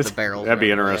in the barrels. That'd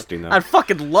be interesting, though. I'd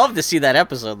fucking love to see that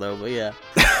episode though, but yeah.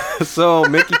 So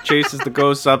Mickey chases the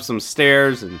ghosts up some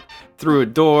stairs and through a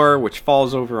door, which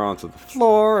falls over onto the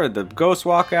floor, and the ghosts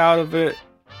walk out of it,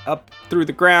 up through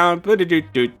the ground, and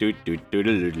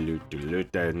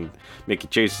Mickey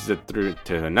chases it through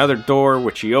to another door,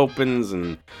 which he opens,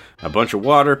 and a bunch of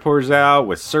water pours out,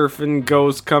 with surfing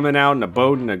ghosts coming out, and a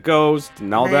boat and a ghost,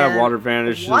 and all that water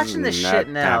vanishes. Watching this shit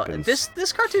now, happens.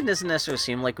 this cartoon doesn't necessarily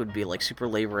seem like it would be like super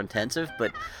labor intensive,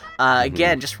 but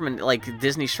again, just from like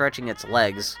Disney stretching its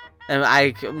legs. And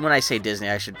when I say Disney,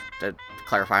 I should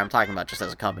clarify. I'm talking about just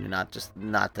as a company, not just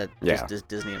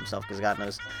Disney himself, because God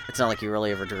knows it's not like he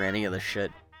really ever drew any of this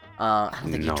shit. I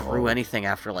don't think he drew anything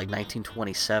after like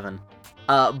 1927.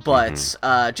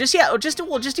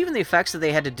 Just even the effects that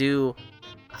they had to do.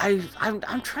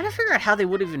 I'm trying to figure out how they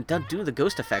would even do the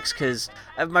ghost effects, because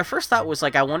my first thought was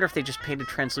like, I wonder if they just painted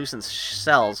translucent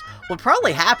cells. What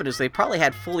probably happened is they probably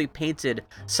had fully painted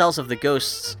cells of the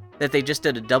ghosts that they just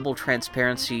did a double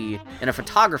transparency in a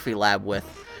photography lab with.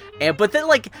 But then,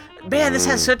 like, man, this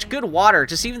has such good water.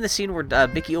 Just even the scene where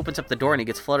Mickey opens up the door and he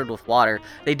gets flooded with water.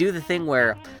 They do the thing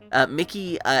where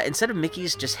Mickey, instead of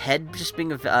Mickey's just head just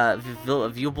being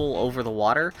viewable over the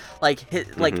water, like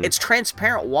it's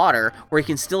transparent water where you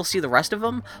can still see the rest of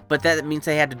him. But that means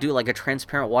they had to do like a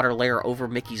transparent water layer over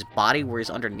Mickey's body where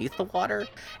he's underneath the water.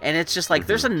 And it's just like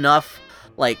there's enough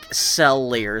like cell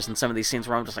layers in some of these scenes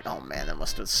where I'm just like, oh man, that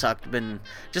must have sucked. Been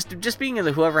just being in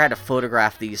whoever had to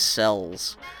photograph these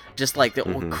cells. Just like the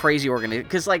crazy organization,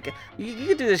 because like you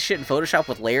could do this shit in Photoshop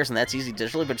with layers, and that's easy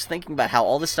digitally. But just thinking about how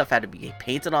all this stuff had to be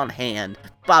painted on hand,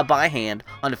 by hand,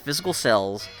 onto physical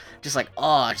cells, just like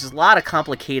just a lot of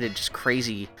complicated, just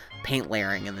crazy paint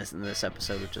layering in this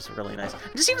episode, which is really nice.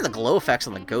 Just even the glow effects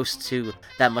on the ghosts too,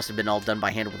 that must have been all done by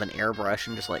hand with an airbrush,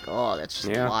 and just like that's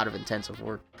just a lot of intensive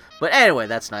work. But anyway,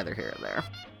 that's neither here nor there.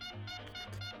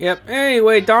 Yep,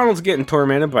 anyway, Donald's getting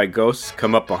tormented by ghosts,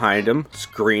 come up behind him,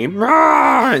 scream,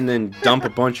 "Rah!" and then dump a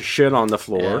bunch of shit on the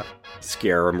floor,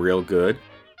 scare him real good.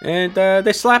 And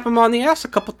they slap him on the ass a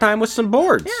couple times with some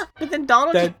boards. Yeah, but then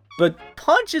Donald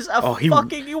punches he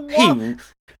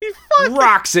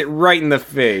rocks it right in the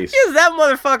face. He gives that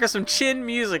motherfucker some chin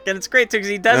music, and it's great too, because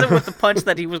he does it with the punch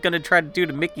that he was going to try to do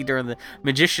to Mickey during the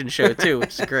magician show too,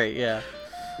 which is great, yeah.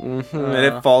 And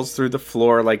it falls through the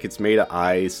floor like it's made of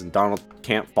ice, and Donald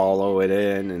can't follow it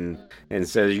in, and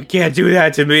says, "You can't do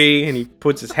that to me." And he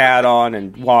puts his hat on,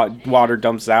 and water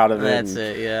dumps out of it. That's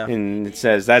it, yeah. And it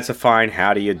says, "That's a fine.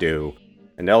 How do you do?"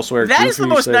 And elsewhere, that is the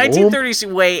most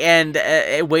 1930s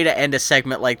way to end a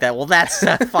segment like that. Well, that's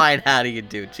fine. How do you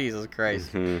do? Jesus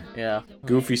Christ. Yeah.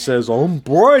 Goofy says, "I'm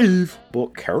brave,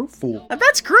 but careful."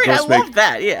 That's great. I love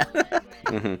that. Yeah.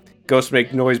 Ghosts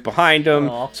make noise behind him,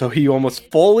 so he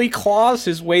almost fully claws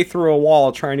his way through a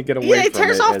wall trying to get away from it. Yeah, he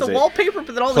tears off the wallpaper,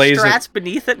 but then all the strats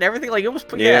beneath it and everything. Like, it almost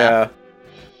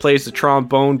plays the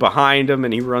trombone behind him,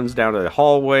 and he runs down to the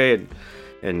hallway, and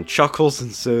and chuckles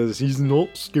and says he's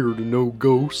not scared of no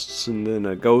ghosts. And then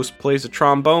a ghost plays a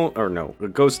trombone, or no, a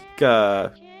ghost,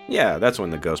 yeah, that's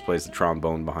when the ghost plays the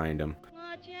trombone behind him.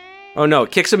 Oh no,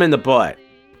 it kicks him in the butt.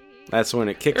 That's when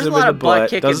it kicks him in the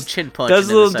butt. Does a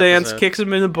little dance, kicks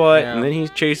him in the butt, and then he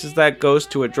chases that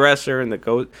ghost to a dresser, and the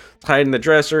ghost hide in the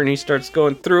dresser, and he starts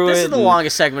going through it. This is the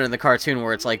longest segment in the cartoon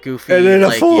where it's like Goofy. And then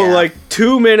a full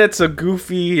 2 minutes of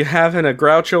Goofy having a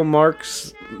Groucho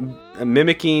Marx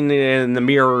mimicking in the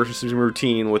mirror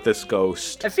routine with this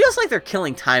ghost. It feels like they're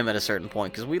killing time at a certain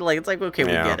point because it's like okay,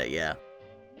 we get it, yeah.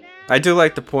 I do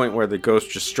like the point where the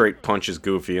ghost just straight punches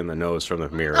Goofy in the nose from the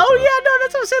mirror. Oh yeah, no,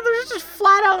 that's what I'm saying. They're just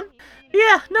flat out.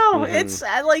 Yeah, no, it's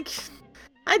I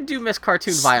do miss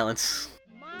cartoon violence.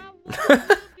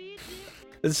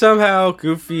 And somehow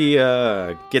Goofy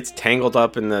gets tangled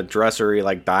up in the dresser. He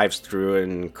dives through it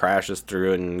and crashes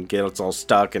through it and gets all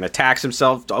stuck and attacks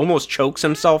himself, almost chokes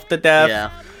himself to death.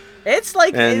 Yeah. It's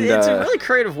it's a really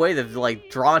creative way they've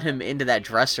drawn him into that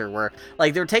dresser where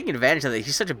they're taking advantage of it.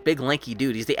 He's such a big lanky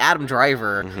dude. He's the Adam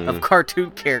Driver of cartoon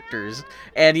characters.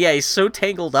 And yeah, he's so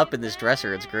tangled up in this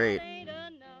dresser. It's great.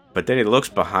 But then he looks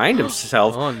behind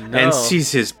himself and sees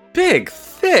his big,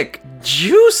 thick,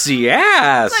 juicy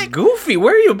ass. Goofy,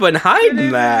 where you been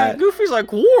hiding that? Goofy's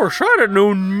like, "Whoosh, I didn't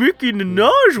know Mickey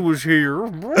Minaj was here."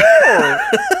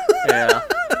 Yeah.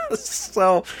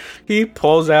 So he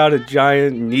pulls out a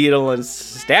giant needle and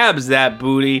stabs that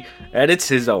booty, and it's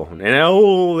his own.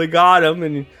 And they got him,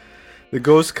 and the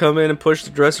ghosts come in and push the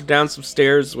dresser down some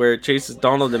stairs where it chases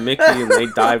Donald and Mickey, and they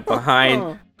dive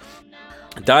behind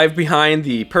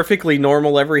the perfectly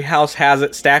normal, every house has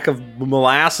it, stack of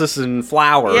molasses and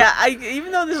flour. Yeah,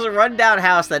 even though this is a rundown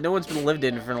house that no one's been lived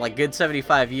in for good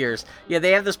 75 years, yeah,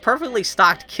 they have this perfectly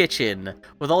stocked kitchen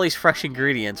with all these fresh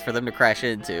ingredients for them to crash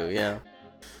into, yeah.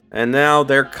 And now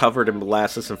they're covered in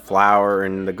molasses and flour,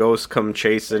 and the ghosts come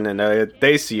chasing, and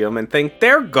they see them and think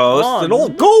they're ghosts,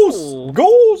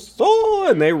 ghosts,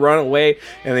 and they run away,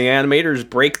 and the animators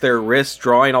break their wrists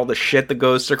drawing all the shit the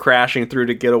ghosts are crashing through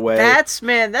to get away. That's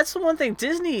the one thing.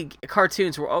 Disney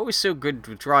cartoons were always so good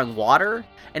with drawing water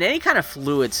and any kind of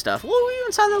fluid stuff. Well, we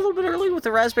even saw that a little bit earlier with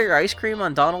the raspberry ice cream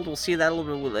on Donald. We'll see that a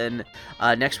little bit in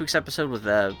next week's episode with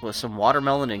some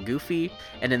watermelon and Goofy,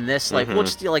 and in this, we'll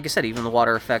just, like I said, even the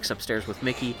water effects upstairs with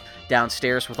Mickey,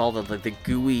 downstairs with all the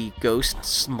gooey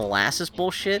ghost molasses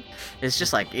bullshit. It's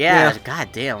just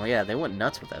goddamn, yeah, they went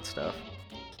nuts with that stuff.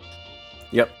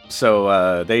 Yep.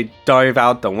 So they dive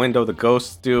out the window, the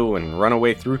ghosts do, and run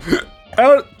away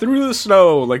out through the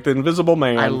snow like the Invisible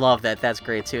Man. I love that. That's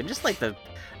great too. And just the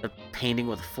painting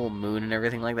with a full moon and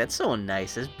everything like that. It's so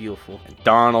nice. It's beautiful. And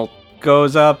Donald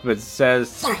goes up and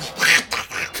says,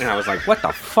 and I was like, what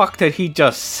the fuck did he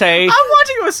just say? I'm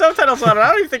watching it with subtitles on. I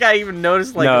don't even think I even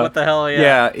noticed what the hell.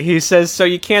 Yeah, he says, so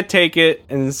you can't take it,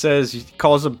 and says, he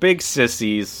calls them big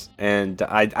sissies. And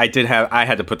I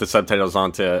had to put the subtitles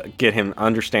on to get him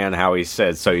understand how he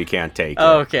says, so you can't take it.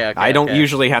 Oh, okay. I don't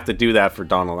usually have to do that for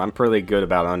Donald. I'm pretty good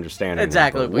about understanding.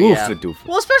 Exactly. Him,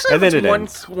 well, especially if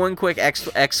it's one quick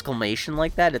exclamation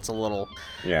like that, it's a little.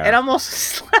 Yeah. And I'm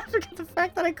also laughing at the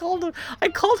fact that I called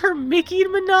her Mickey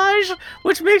Minaj,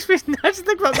 which makes me not just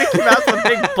think about Mickey Mouse with a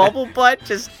big bubble butt,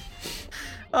 just.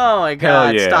 Oh my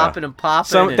god, yeah. Stopping and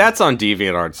popping. That's on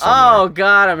DeviantArt somewhere. Oh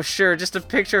god, I'm sure. Just a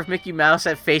picture of Mickey Mouse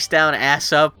at face down,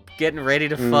 ass up, getting ready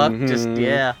to fuck. Just,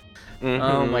 yeah.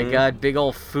 Oh my god, big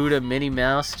old Fuda Minnie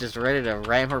Mouse just ready to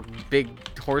ram her big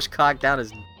horse cock down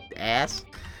his ass.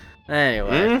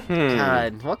 Anyway,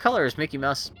 god, what color is Mickey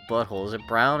Mouse's butthole? Is it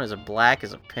brown? Is it black?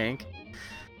 Is it pink?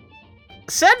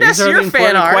 Send us your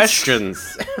fan art.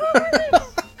 Questions.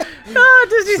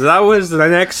 Disney. So that was the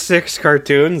next 6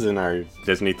 cartoons in our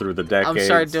Disney Through the Decades. I'm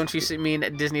sorry, don't you mean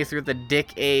Disney Through the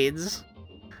Decades?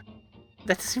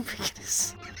 That doesn't make any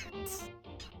sense.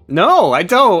 No, I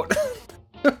don't.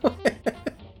 I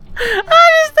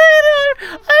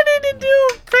need to do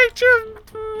a picture of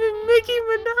Mickey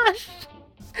Minaj.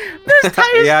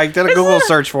 Yeah, I did a Google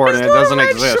search for it and it doesn't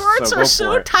exist. Shorts so are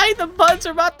so tight, the buds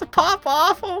are about to pop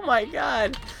off. Oh my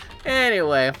god.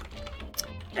 Anyway.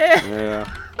 Yeah.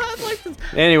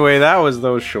 Anyway, that was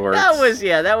those shorts.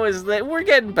 We're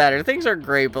getting better. Things are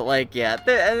great, but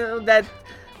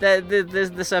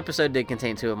this episode did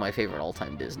contain 2 of my favorite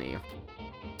all-time Disney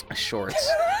shorts.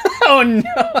 Oh no!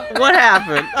 What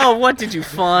happened? Oh, what did you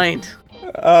find?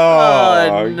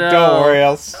 Oh no! Don't worry,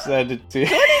 I'll send it to you.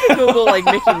 Do I need to Google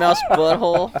Mickey Mouse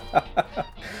butthole?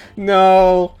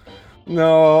 No.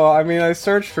 I mean, I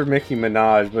searched for Mickey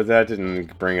Minaj, but that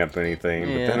didn't bring up anything.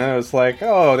 Yeah. But then I was like,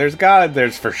 oh, there's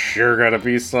for sure gotta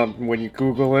be something when you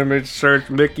Google image search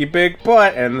Mickey Big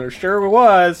Butt, and there sure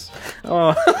was.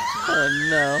 Oh, oh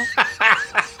no.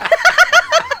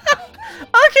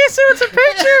 so it's a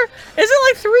picture. Is it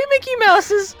like 3 Mickey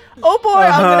Mouses? Oh boy,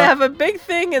 I'm gonna have a big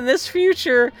thing in this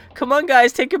future. Come on,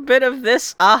 guys, take a bit of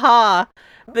this. Aha.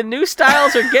 The new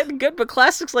styles are getting good, but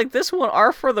classics like this one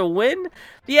are for the win.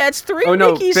 Yeah, it's 3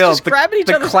 Mickeys Bill, just grabbing each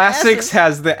other's The classics asses.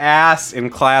 has the ass in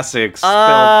classics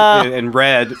spelled in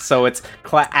red, so it's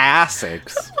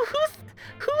classics.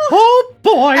 Oh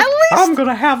boy, At least- I'm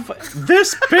gonna have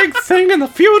this big thing in the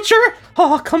future.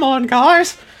 Oh, come on,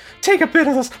 guys. Take a bit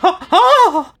of this.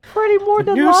 Pretty more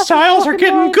than New lots of styles are fucking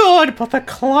getting life. good, but the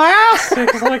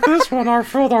classics like this one are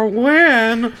for the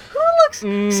win. Who looks?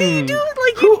 See, you do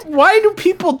like you. Why do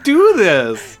people do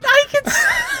this? I can.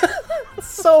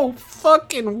 So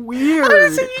fucking weird. I'm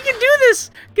not saying you can do this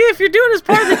if you're doing it as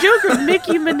part of the joke of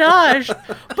Mickey Minaj,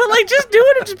 but like just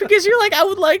doing it just because you're like, I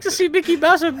would like to see Mickey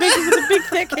Mouse with a big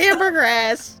thick hamburger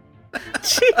ass.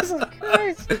 Jesus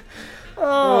Christ.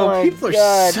 Oh, my people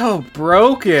God. are so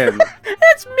broken.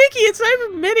 It's Mickey. It's not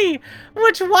even Minnie.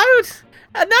 Which why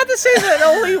would? Not to say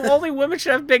that only women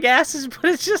should have big asses, but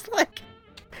it's just like,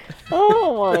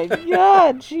 oh my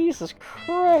God, Jesus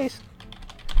Christ.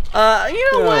 You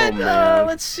know what? man.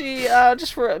 Let's see.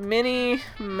 Just for a Minnie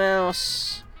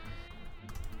Mouse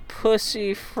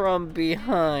pussy from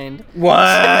behind.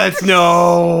 What?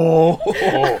 No.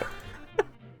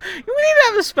 We need to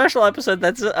have a special episode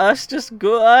that's us just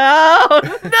go. Oh no!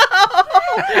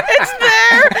 It's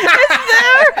there! It's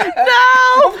there!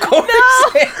 No! Of course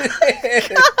no! it is.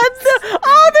 God, no.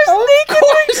 Oh, there's naked.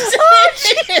 Oh,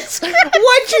 Jesus Christ.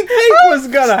 What'd you think was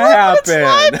gonna It's happen?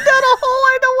 slime down a hole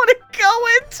I don't want to go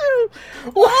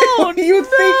into. What do you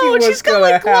think it was she's got gonna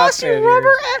like glossy happen rubber.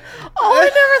 here? Oh, I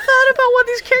never thought about what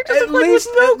these characters At look like with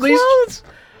no clothes.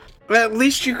 At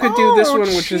least you could do this Oh, one,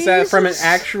 which is from an Jesus.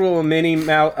 actual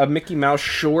Mickey Mouse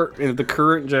short in the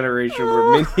current generation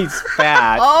where Minnie's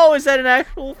fat. Oh, is that an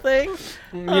actual thing?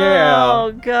 Yeah.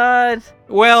 Oh God.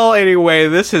 Well, anyway,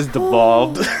 this has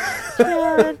devolved.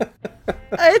 God.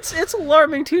 It's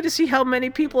alarming too to see how many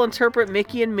people interpret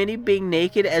Mickey and Minnie being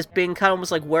naked as being kind of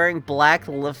almost like wearing black,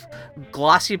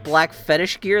 glossy black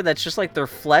fetish gear that's just like their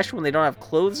flesh when they don't have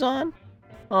clothes on.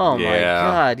 Oh my Yeah.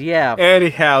 God, yeah.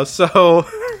 Anyhow, so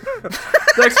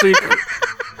next week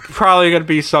probably gonna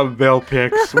be some Bill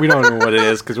picks. We don't know what it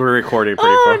is because we're recording pretty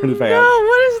Oh far in advance. no!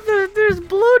 What is this? There's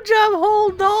blowjob hole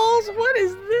dolls. What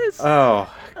is this? Oh,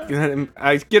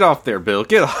 get off there, Bill.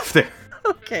 Get off there.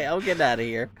 Okay, I'll get out of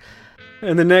here.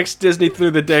 And the next Disney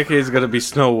through the decade is gonna be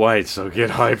Snow White, so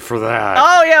get hyped for that.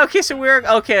 Oh yeah, okay. So we're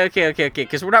okay.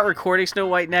 Because we're not recording Snow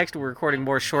White next. We're recording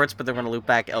more shorts, but they're gonna loop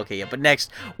back. Okay, yeah. But next,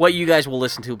 what you guys will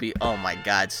listen to will be, oh my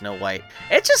God, Snow White.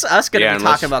 It's just us gonna be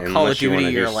talking about Call of unless you wanna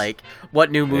Duty or just- like what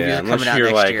new movies are unless coming out you're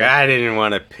next like, year. I didn't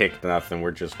want to pick nothing.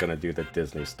 We're just gonna do the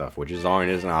Disney stuff, which is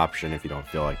always an option if you don't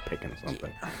feel like picking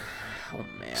something. Oh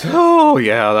man. So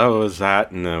yeah, that was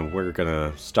that, and we're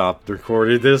gonna stop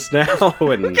recording this now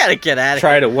We and gotta get out of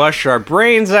try here. to wash our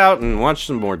brains out and watch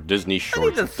some more Disney I shorts.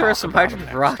 need to and throw talk some about hydrogen them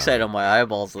next peroxide time. on my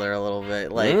eyeballs there a little bit.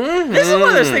 Like this is one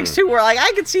of those things too, where like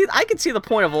I can see the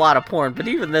point of a lot of porn, but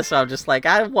even this, I'm just like,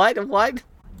 what?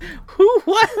 Who?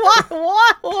 What?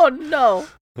 Oh no!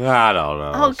 I don't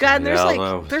know. Oh God! And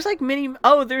Yeah, there's like Minnie.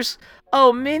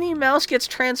 Minnie Mouse gets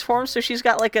transformed, so she's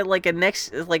got like a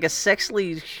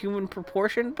sexily human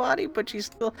proportioned body, but she's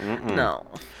still no.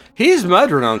 He's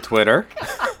Mudron on Twitter.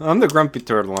 I'm the Grumpy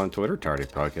Turtle on Twitter. Tardy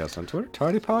Podcast on Twitter.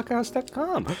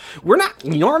 TardyPodcast.com. We're not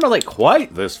normally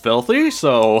quite this filthy,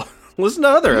 so listen to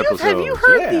other episodes. Have you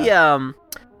heard Yeah. the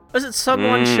was it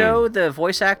Sungwon Cho, the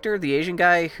voice actor, the Asian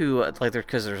guy who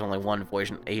because there's only one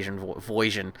Asian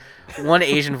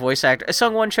voice actor.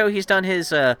 Sungwon Cho, he's done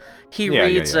his he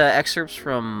reads excerpts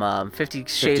from 50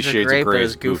 Shades of Grey, but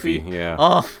as Goofy. Yeah.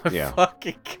 Oh my Yeah.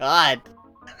 fucking God.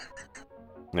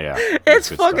 Yeah. It's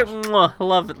good fucking stuff. mwah, I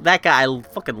love it. That guy. I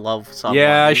fucking love Sungwon.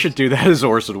 Yeah, I should do that as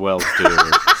Orson Welles too,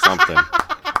 or something.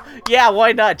 Yeah,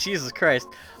 why not? Jesus Christ.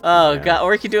 Oh Yeah. God,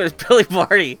 or you could do it as Billy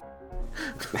Barty.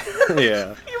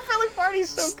 Yeah. Your Billy Barty's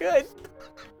so good.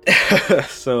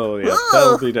 So yeah,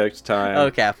 that'll be next time.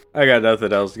 Okay. I got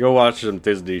nothing else. Go watch some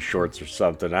Disney shorts or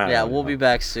something. Yeah, we'll be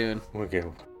back soon. Okay,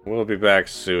 we'll be back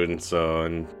soon. So,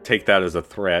 and take that as a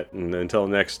threat. And until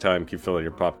next time, keep filling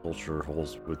your pop culture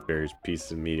holes with various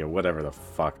pieces of media, whatever the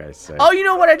fuck I say. Oh, you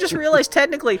know what? I just realized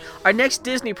technically our next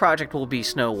Disney project will be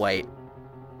Snow White.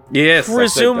 yes, I said that.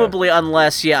 Presumably,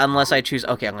 unless I choose.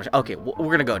 Okay,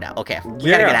 we're gonna go now. Okay, we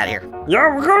gotta get out of here.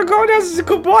 Yeah, we're gonna go now.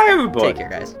 Goodbye, everybody. Take care,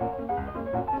 guys.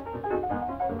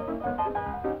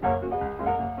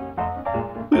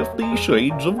 50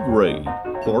 Shades of Grey,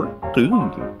 Part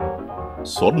 2.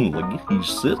 Suddenly, he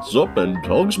sits up and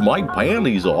tugs my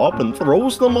panties off and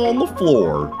throws them on the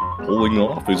floor. pulling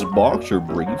off his boxer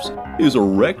briefs, his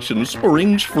erection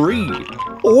springs free.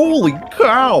 Holy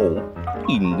cow!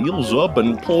 He kneels up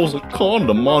and pulls a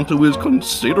condom onto his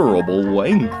considerable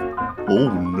length. Oh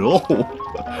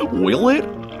no! Will it?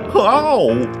 How?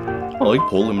 I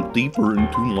pull him deeper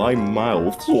into my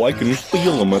mouth so I can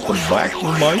feel him at the back of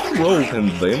my throat and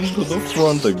then to the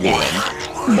front again.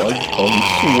 My tongue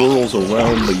swirls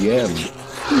around the end.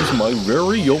 It's my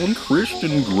very own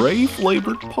Christian Grey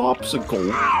flavored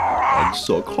popsicle. I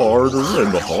suck harder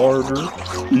and harder.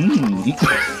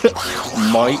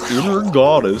 My inner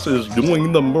goddess is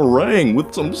doing the meringue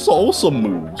with some salsa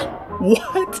moves.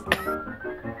 What?